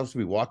ourselves to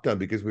be walked on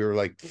because we were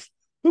like,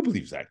 who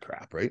believes that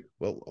crap, right?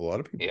 Well, a lot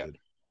of people Yeah. did.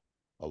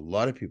 A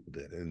lot of people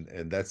did,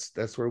 and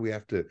that's where we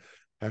have to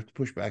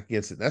push back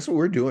against it. That's what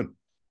we're doing,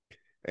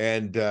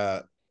 and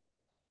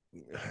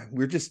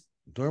we're just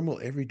normal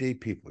everyday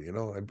people.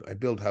 I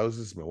build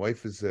houses. My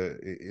wife is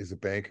a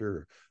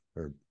banker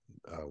or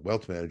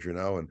wealth manager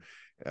now,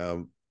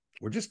 and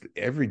we're just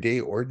everyday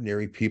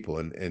ordinary people.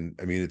 And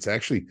it's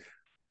actually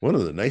one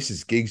of the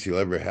nicest gigs you'll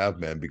ever have,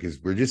 man, because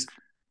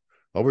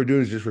all we're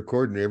doing is just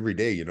recording every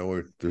day.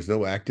 There's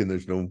no acting,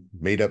 there's no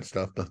made up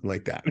stuff, nothing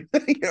like that.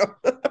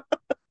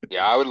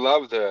 Yeah, I would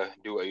love to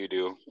do what you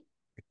do.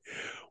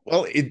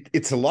 Well,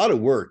 it's a lot of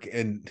work,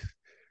 and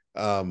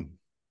I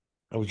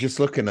was just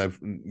looking. I've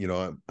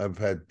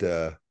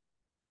had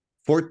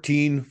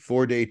 14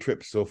 4-day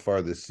trips so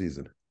far this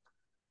season.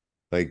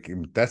 Like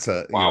that's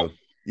Wow.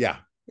 yeah,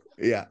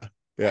 yeah,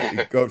 yeah.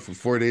 You go out for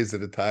 4 days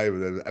at a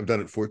time. I've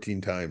done it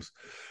 14 times,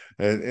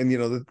 and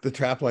the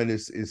trap line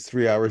is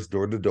 3 hours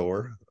door to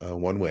door,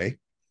 one way,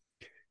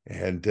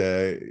 and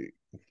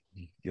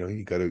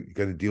you got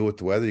to deal with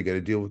the weather. You got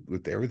to deal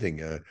with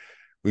everything.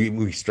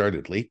 We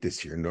started late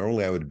this year.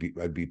 Normally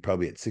I'd be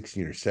probably at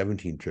 16 or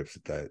 17 trips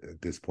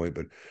at this point,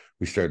 but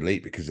we started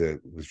late because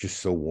it was just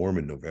so warm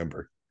in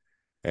November.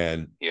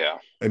 And Yeah.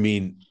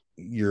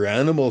 your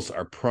animals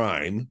are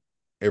prime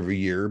every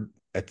year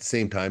at the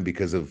same time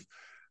because of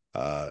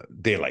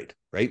daylight,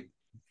 right?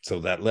 So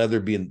that leather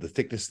being the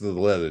thickness of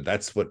the leather,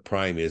 that's what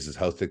prime is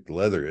how thick the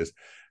leather is.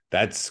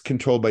 That's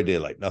controlled by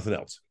daylight, nothing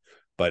else.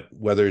 But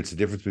whether it's a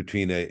difference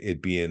between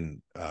it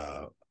being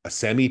a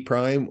semi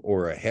prime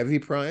or a heavy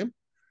prime,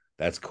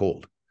 that's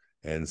cold.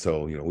 And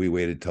so, we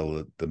waited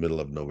till the middle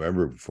of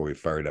November before we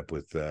fired up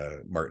with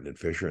Martin and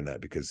Fisher and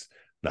that, because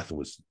nothing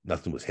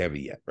was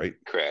heavy yet, right?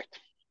 Correct.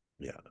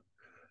 Yeah,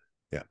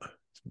 yeah.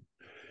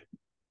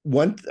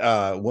 One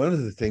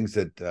of the things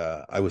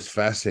that I was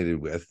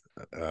fascinated with,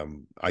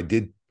 I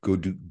did go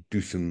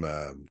do some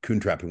coon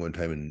trapping one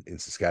time in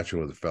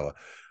Saskatchewan with a fella,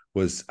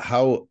 was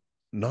how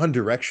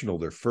non-directional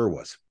their fur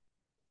was.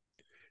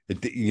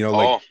 Like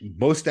Oh,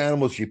 most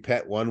animals, you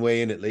pet one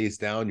way and it lays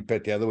down, you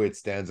pet the other way, it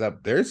stands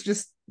up. There's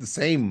just the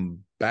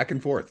same back and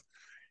forth.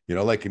 yep.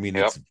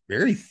 It's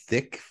very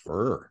thick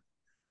fur.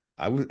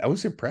 I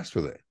was impressed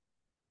with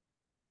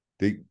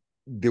it.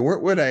 They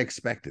weren't what I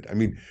expected.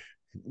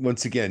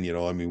 Once again,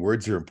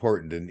 words are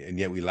important, and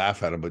yet we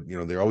laugh at them, but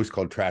they're always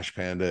called trash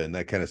panda and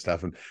that kind of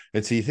stuff.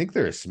 And so you think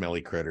they're a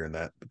smelly critter and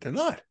that, but they're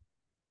not.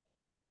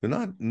 They're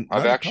not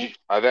at all.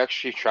 I've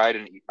actually tried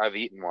and I've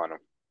eaten one of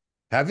them.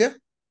 Have you?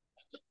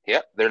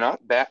 Yep, they're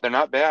not bad. They're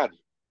not bad.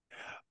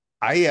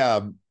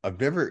 I've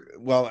never,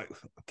 well,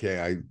 okay,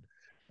 I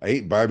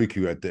ate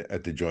barbecue at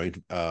the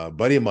joint.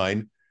 Buddy of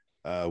mine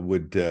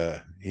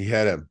would he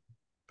had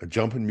a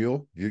jumping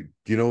mule. Do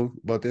you know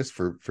about this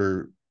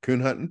for coon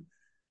hunting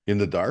in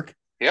the dark?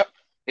 Yep.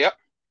 Yep.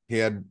 He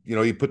had,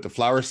 he put the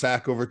flour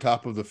sack over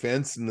top of the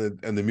fence,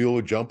 and the mule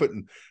would jump it,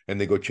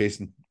 and they go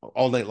chasing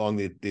all night long.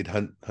 They'd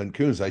hunt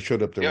coons. I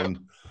showed up there Yep.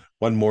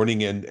 one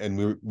morning, and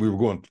we were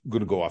going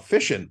to go off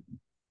fishing,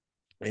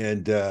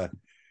 and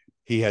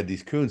he had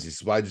these coons. He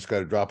said, "Well, I just got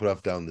to drop it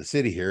off down in the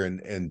city here,"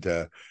 and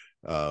it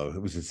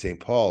was in St.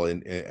 Paul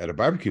at a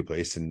barbecue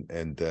place,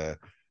 and the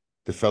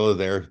fellow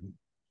there,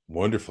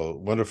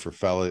 wonderful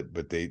fella,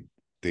 but they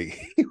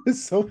he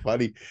was so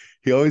funny.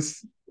 He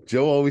always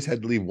Joe always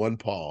had to leave one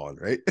paw on,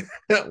 right?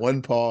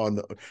 One paw on.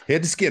 He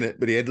had to skin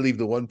it, but he had to leave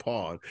the one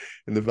paw on.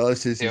 And the fella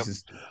says, he Yep.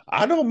 says,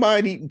 "I don't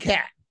mind eating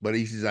cat, but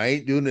he says I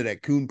ain't doing it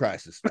at coon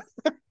prices."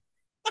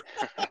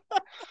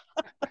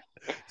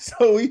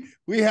 So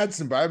we had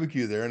some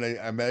barbecue there, and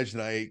I imagine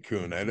I ate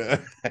coon. I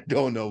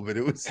don't know, but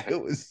it was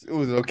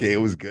okay. It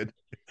was good.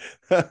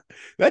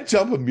 That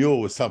jumping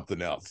mule was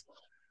something else.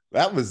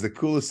 That was the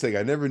coolest thing.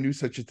 I never knew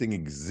such a thing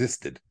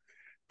existed.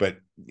 But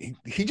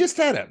he just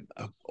had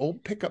a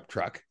old pickup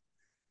truck,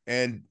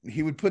 and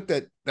he would put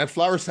that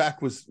flour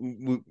sack was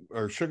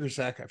or sugar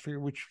sack. I forget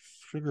which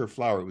sugar or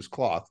flour. It was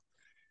cloth,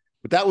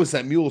 but that was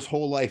that mule's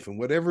whole life. And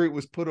whatever it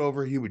was put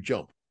over, he would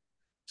jump.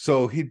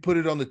 So he'd put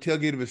it on the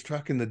tailgate of his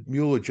truck, and the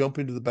mule would jump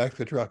into the back of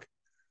the truck.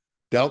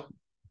 Doubt.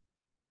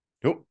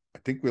 Nope. I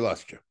think we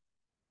lost you.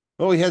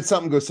 Oh, we had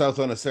something go south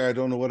on us there. I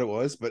don't know what it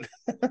was, but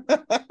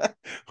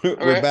we're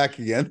Okay. back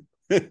again.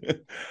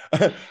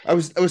 I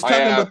was I talking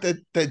have. about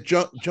that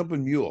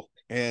jumping mule,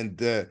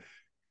 and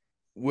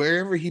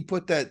wherever he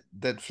put that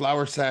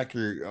flour sack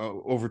or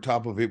over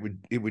top of it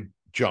would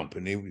jump,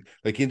 and it would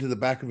like into the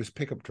back of his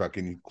pickup truck,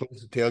 and he'd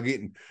close the tailgate,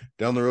 and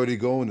down the road he'd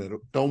go, and the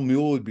dumb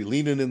mule would be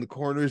leaning in the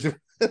corners.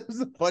 It was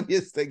the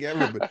funniest thing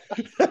ever. But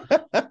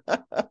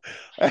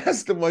I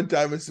asked him one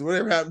time, I said,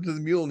 "Whatever happened to the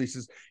mule?" And he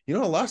says, "I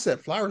lost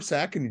that flour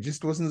sack, and he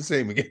just wasn't the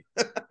same again."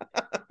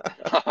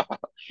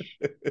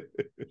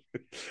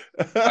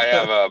 I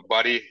have a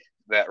buddy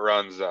that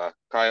runs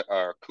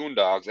coon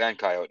dogs and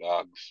coyote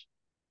dogs.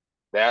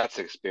 That's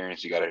an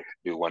experience you got to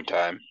do one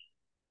time.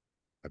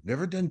 I've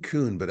never done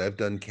coon, but I've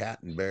done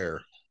cat and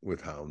bear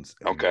with hounds,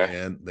 and Okay.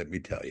 man, let me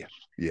tell you,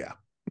 yeah.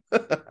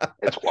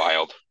 It's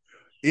wild.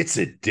 It's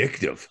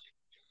addictive.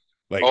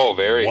 Like, Oh,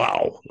 very.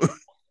 wow.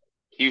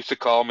 He used to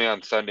call me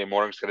on Sunday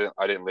mornings because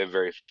I didn't live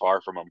very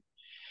far from him.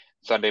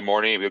 Sunday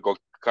morning, we'd go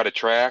cut a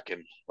track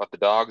and let the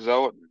dogs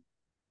out. And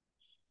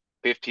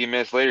 15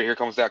 minutes later, here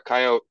comes that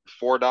coyote,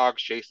 four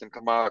dogs chasing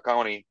come out of the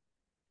county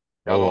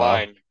down Oh, the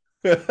wow.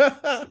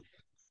 line.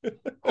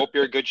 Hope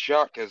you're a good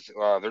shot because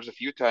there's a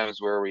few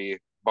times where we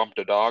bumped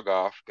a dog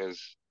off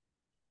because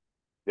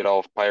get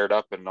all fired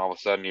up and all of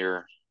a sudden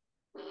you're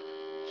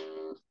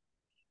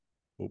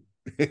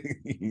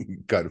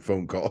Got a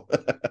phone call.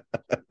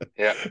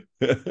 yeah.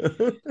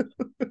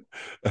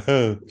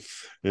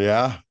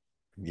 Yeah.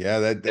 Yeah,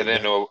 that, And that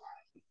then that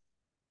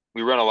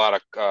we run a lot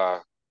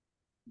of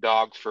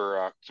dogs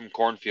for some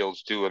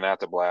cornfields too, and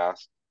that's a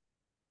blast.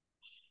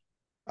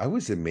 I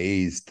was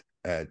amazed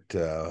at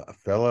a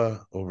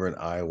fella over in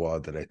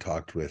Iowa that I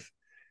talked with,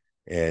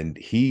 and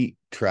he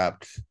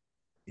trapped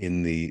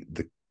in the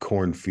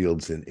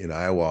cornfields in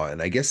Iowa.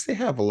 And I guess they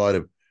have a lot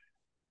of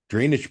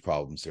drainage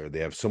problems there.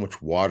 They have so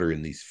much water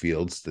in these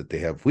fields that they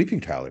have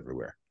weeping tile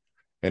everywhere.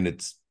 And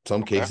it's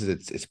some Okay. cases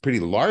it's pretty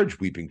large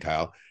weeping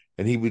tile.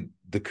 And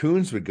the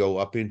coons would go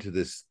up into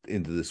this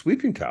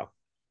weeping tile.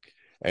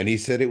 And he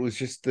said it was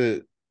just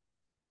I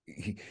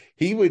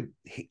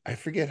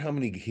forget how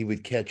many he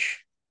would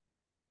catch.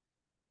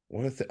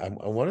 I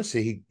want to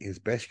say his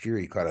best year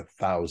he caught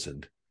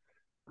 1,000,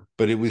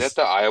 but it Is that was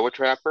the Iowa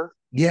trapper?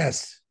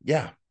 yes,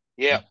 yeah,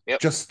 Yeah. Yep.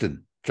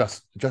 Justin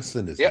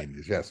his Yep. name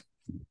is, yes.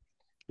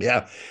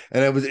 Yeah.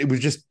 And it was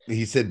just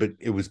he said, but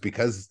it was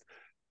because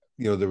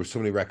there were so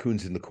many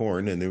raccoons in the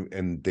corn,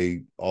 and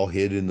they all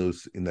hid in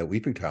that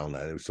weeping tile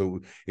net.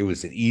 So it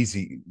was an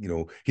easy,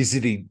 he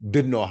said he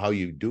didn't know how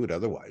you do it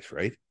otherwise,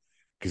 right?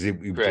 Because they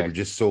were Correct.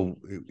 just so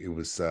it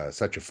was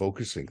such a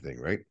focusing thing,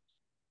 right?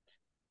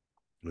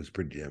 It was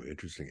pretty damn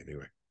interesting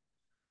anyway.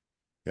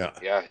 Yeah.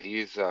 Yeah.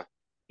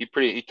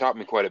 He taught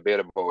me quite a bit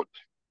about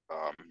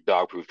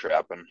dog proof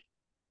trapping.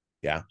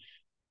 Yeah.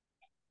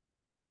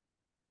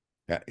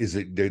 Yeah. Is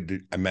it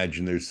I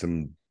imagine there's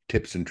some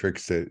tips and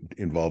tricks that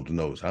involved in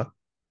those, huh?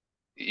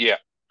 Yeah.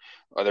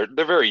 They're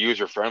very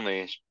user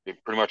friendly.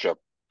 It's pretty much a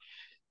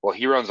well,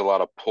 he runs a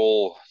lot of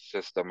pull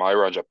system. I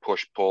run a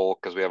push pull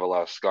because we have a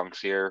lot of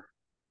skunks here.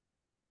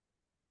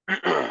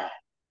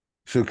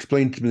 So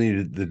explain to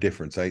me the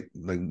difference. I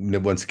like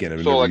once again,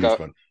 I've So never used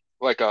one.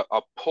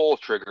 a pull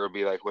trigger would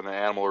be like when the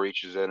animal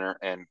reaches in her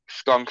and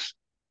skunks,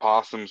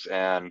 possums,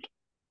 and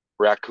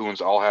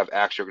raccoons all have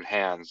axe-triggered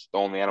hands. The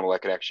only animal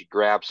that can actually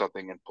grab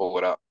something and pull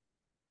it up.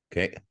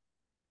 Okay.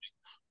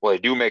 Well, they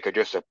do make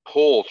just a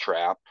pull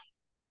trap.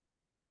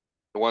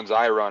 The ones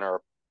I run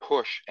are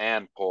push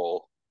and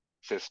pull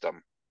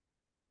system.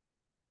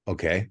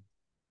 Okay.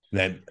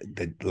 That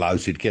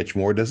allows you to catch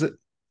more, does it?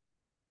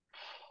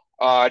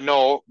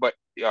 No, but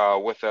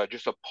with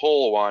just a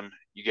pull one,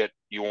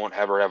 you won't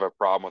ever have a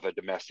problem with a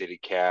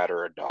domesticated cat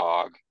or a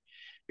dog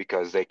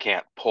because they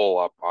can't pull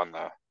up on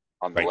the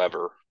Right.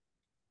 lever.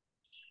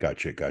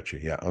 Gotcha.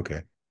 Yeah.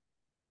 Okay.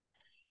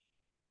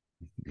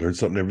 Learn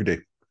something every day.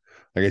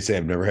 Like I say, I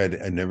never had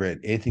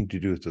anything to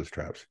do with those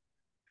traps.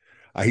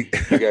 I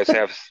You guys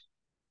have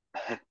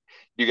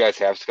you guys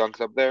have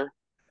skunks up there?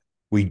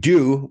 we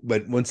do,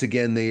 but once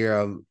again, they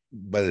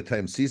by the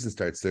time season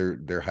starts,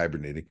 they're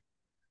hibernating.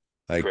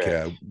 Like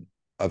Correct.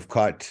 I've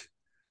caught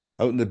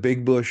out in the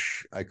big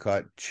bush. I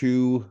caught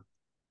two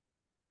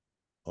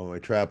on my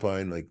trap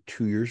line like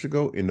 2 years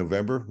ago in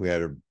November. We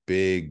had a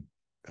big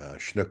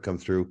Chinook come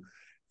through,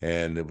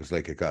 and it was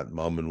like I got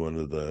mom and one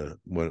of the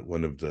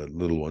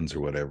little ones or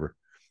whatever.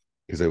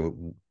 Because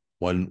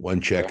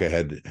one check Okay.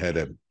 I had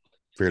a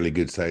fairly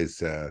good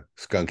sized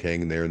skunk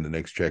hanging there, and the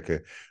next check I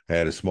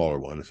had a smaller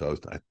one. So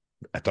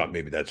I thought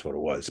maybe that's what it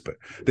was, but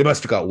they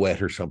must have got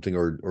wet or something,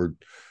 or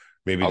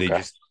maybe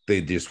Okay.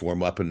 they just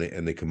warm up and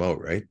they come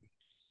out, right?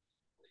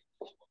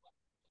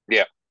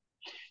 Yeah.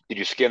 Did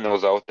you skin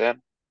those out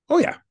then? Oh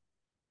yeah,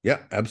 yeah,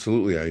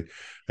 absolutely.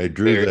 I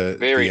drew Very the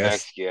very nice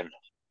S. skin.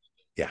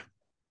 Yeah,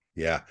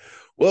 yeah.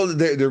 Well,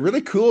 they're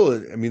really cool.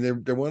 I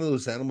mean, they're one of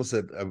those animals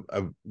that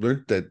I've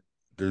learned that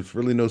there's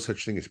really no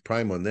such thing as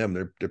prime on them.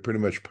 They're pretty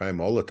much prime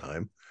all the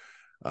time.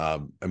 I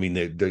mean,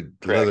 the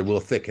leather Correct. will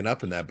thicken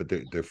up in that, but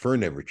their fur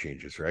never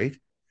changes, right?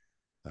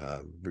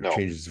 It No.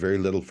 changes very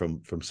little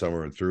from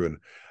summer and through. And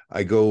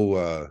I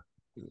go,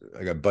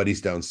 I got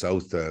buddies down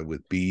south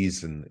with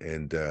bees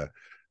and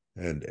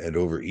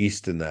over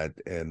east and that,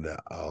 and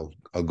I'll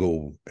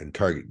go and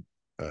target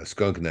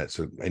skunk and that.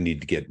 So I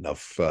need to get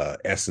enough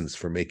essence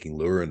for making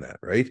lure and that,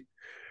 right?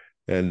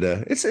 And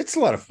it's a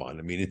lot of fun.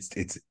 I mean,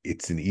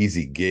 it's an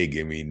easy gig.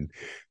 I mean,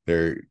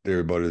 they're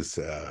about as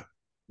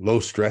low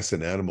stress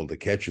an animal to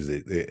catch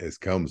as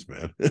comes,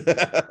 man.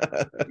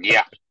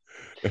 Yeah.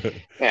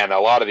 And a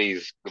lot of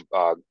these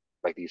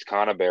like these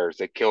conibears,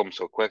 they kill them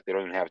so quick they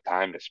don't even have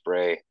time to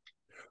spray.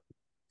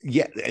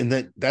 Yeah,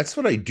 and that's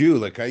what I do.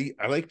 Like I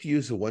like to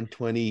use a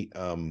 120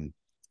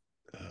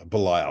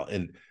 Belial,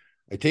 and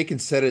I take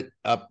and set it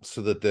up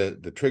so that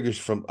the triggers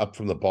from up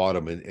from the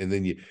bottom, and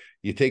then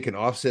you take and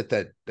offset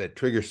that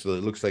trigger so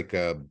it looks like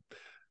the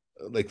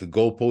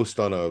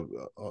goalpost on a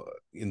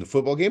in the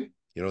football game.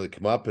 You know, they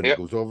come up and it Yep.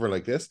 goes over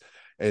like this,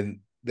 and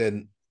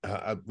then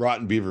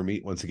rotten beaver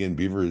meat. Once again,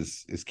 beaver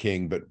is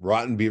king, but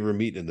rotten beaver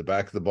meat in the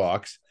back of the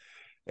box,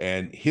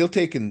 and he'll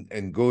take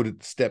and go to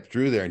step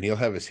through there, and he'll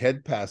have his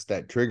head past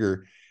that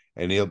trigger,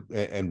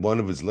 and one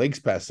of his legs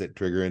past that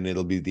trigger, and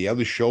it'll be the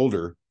other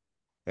shoulder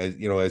as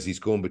you know as he's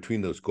going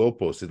between those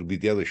goalposts. It'll be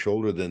the other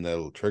shoulder then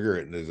that'll trigger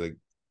it, and there's like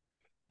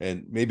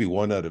and maybe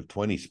 1 out of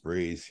 20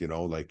 sprays,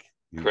 like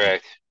you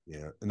Correct.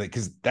 yeah, and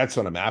because that's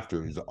what I'm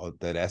after is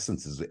that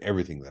essence is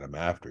everything that I'm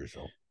after.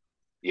 So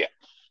Yeah.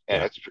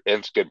 And yeah.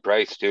 it's good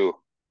price too.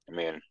 I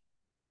mean,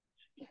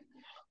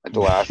 like the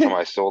last time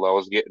I sold, I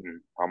was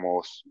getting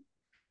almost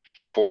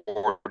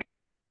 40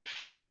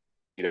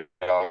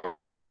 dollars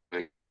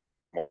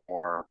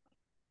more.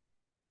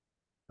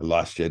 I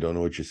lost you. I don't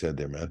know what you said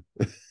there, man.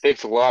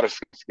 Takes a lot of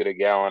to get a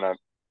gallon of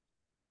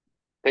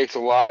takes a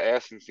lot of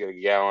essence to get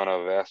a gallon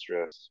of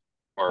estrus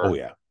Oh or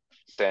yeah.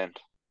 scent.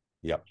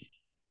 Yep.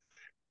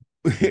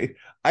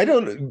 I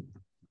don't.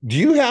 Do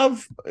you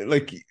have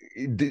like?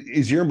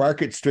 Is your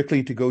market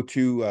strictly to go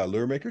to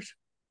lure makers?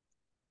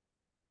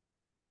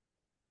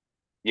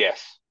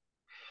 Yes.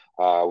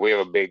 We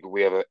have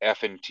a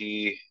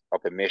F&T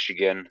up in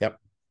Michigan, Yep.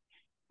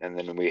 and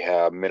then we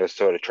have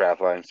Minnesota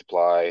Trapline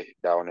Supply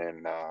down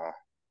in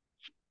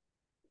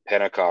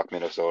Pennacock,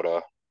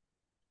 Minnesota.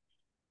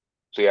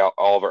 So yeah,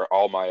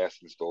 all my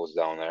essence goes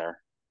down there.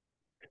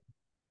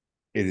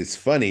 It is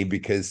funny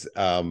because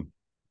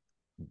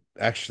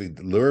actually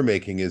the lure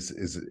making is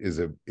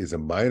a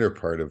minor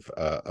part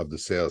of the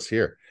sales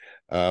here.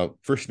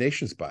 First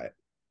Nations buy it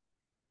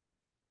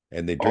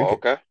and they drink Oh,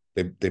 it. okay.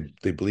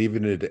 They believe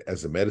in it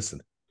as a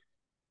medicine.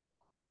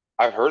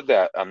 I've heard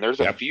that. There's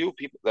a Yep. few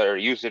people that are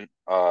using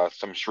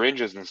some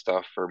syringes and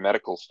stuff for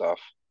medical stuff.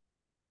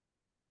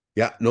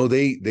 Yeah. No,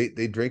 they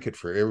drink it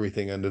for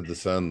everything under the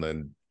sun,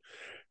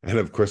 and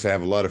of course I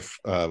have a lot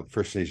of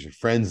First Nation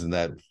friends in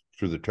that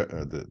through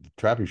the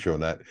trapping show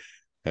and that,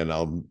 and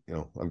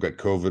I've got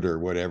COVID or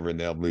whatever, and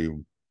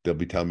they'll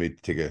be telling me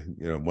to take a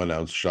 1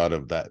 ounce shot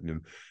of that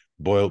and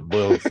boil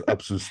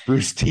up some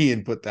spruce tea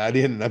and put that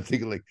in, and I'm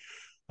thinking like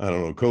I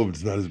don't know,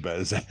 COVID's not as bad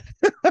as that.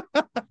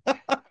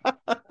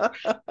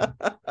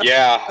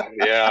 Yeah,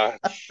 yeah.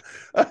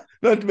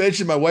 Not to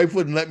mention, my wife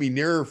wouldn't let me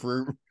near her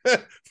for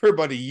for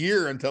about a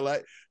year until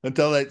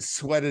that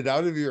sweated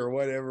out of you or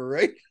whatever,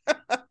 right?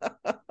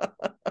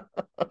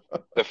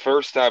 The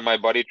first time my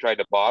buddy tried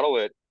to bottle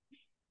it,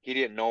 he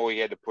didn't know he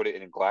had to put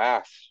it in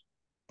glass.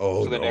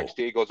 Oh So the next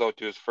no! day he goes out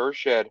to his fur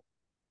shed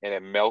and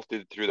it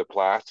melted through the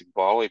plastic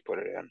bottle he put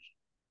it in.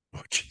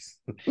 Oh jeez,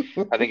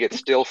 I think it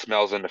still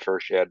smells in the fur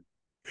shed.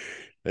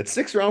 that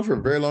sticks around for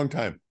a very long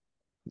time,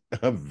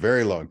 a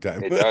very long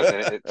time. It does,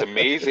 and it's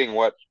amazing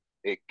what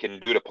it can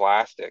do to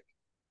plastic.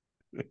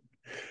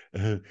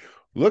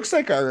 Looks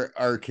like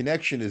our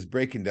connection is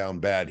breaking down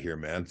bad here,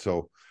 man.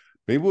 So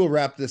maybe we'll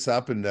wrap this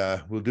up and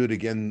we'll do it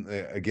again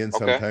Okay,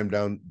 sometime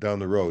down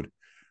the road.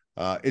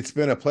 It's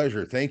been a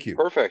pleasure. Thank you.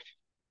 perfect.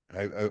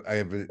 Thanks,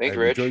 I've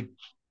Rich. enjoyed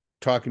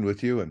talking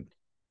with you and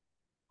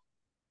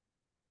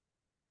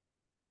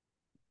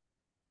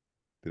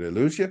Did I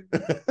lose you?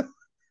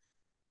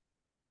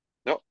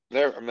 Nope,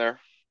 there, I'm there.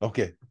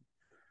 Okay.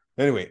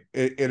 Anyway,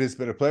 it has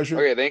been a pleasure,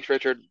 Okay, thanks,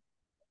 Richard.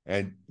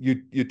 and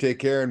you take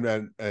care,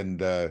 and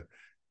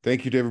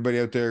thank you to everybody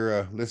out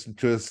there listening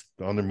to us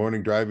on their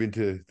morning drive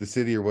into the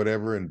city or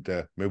whatever, and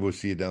maybe we'll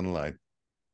see you down the line.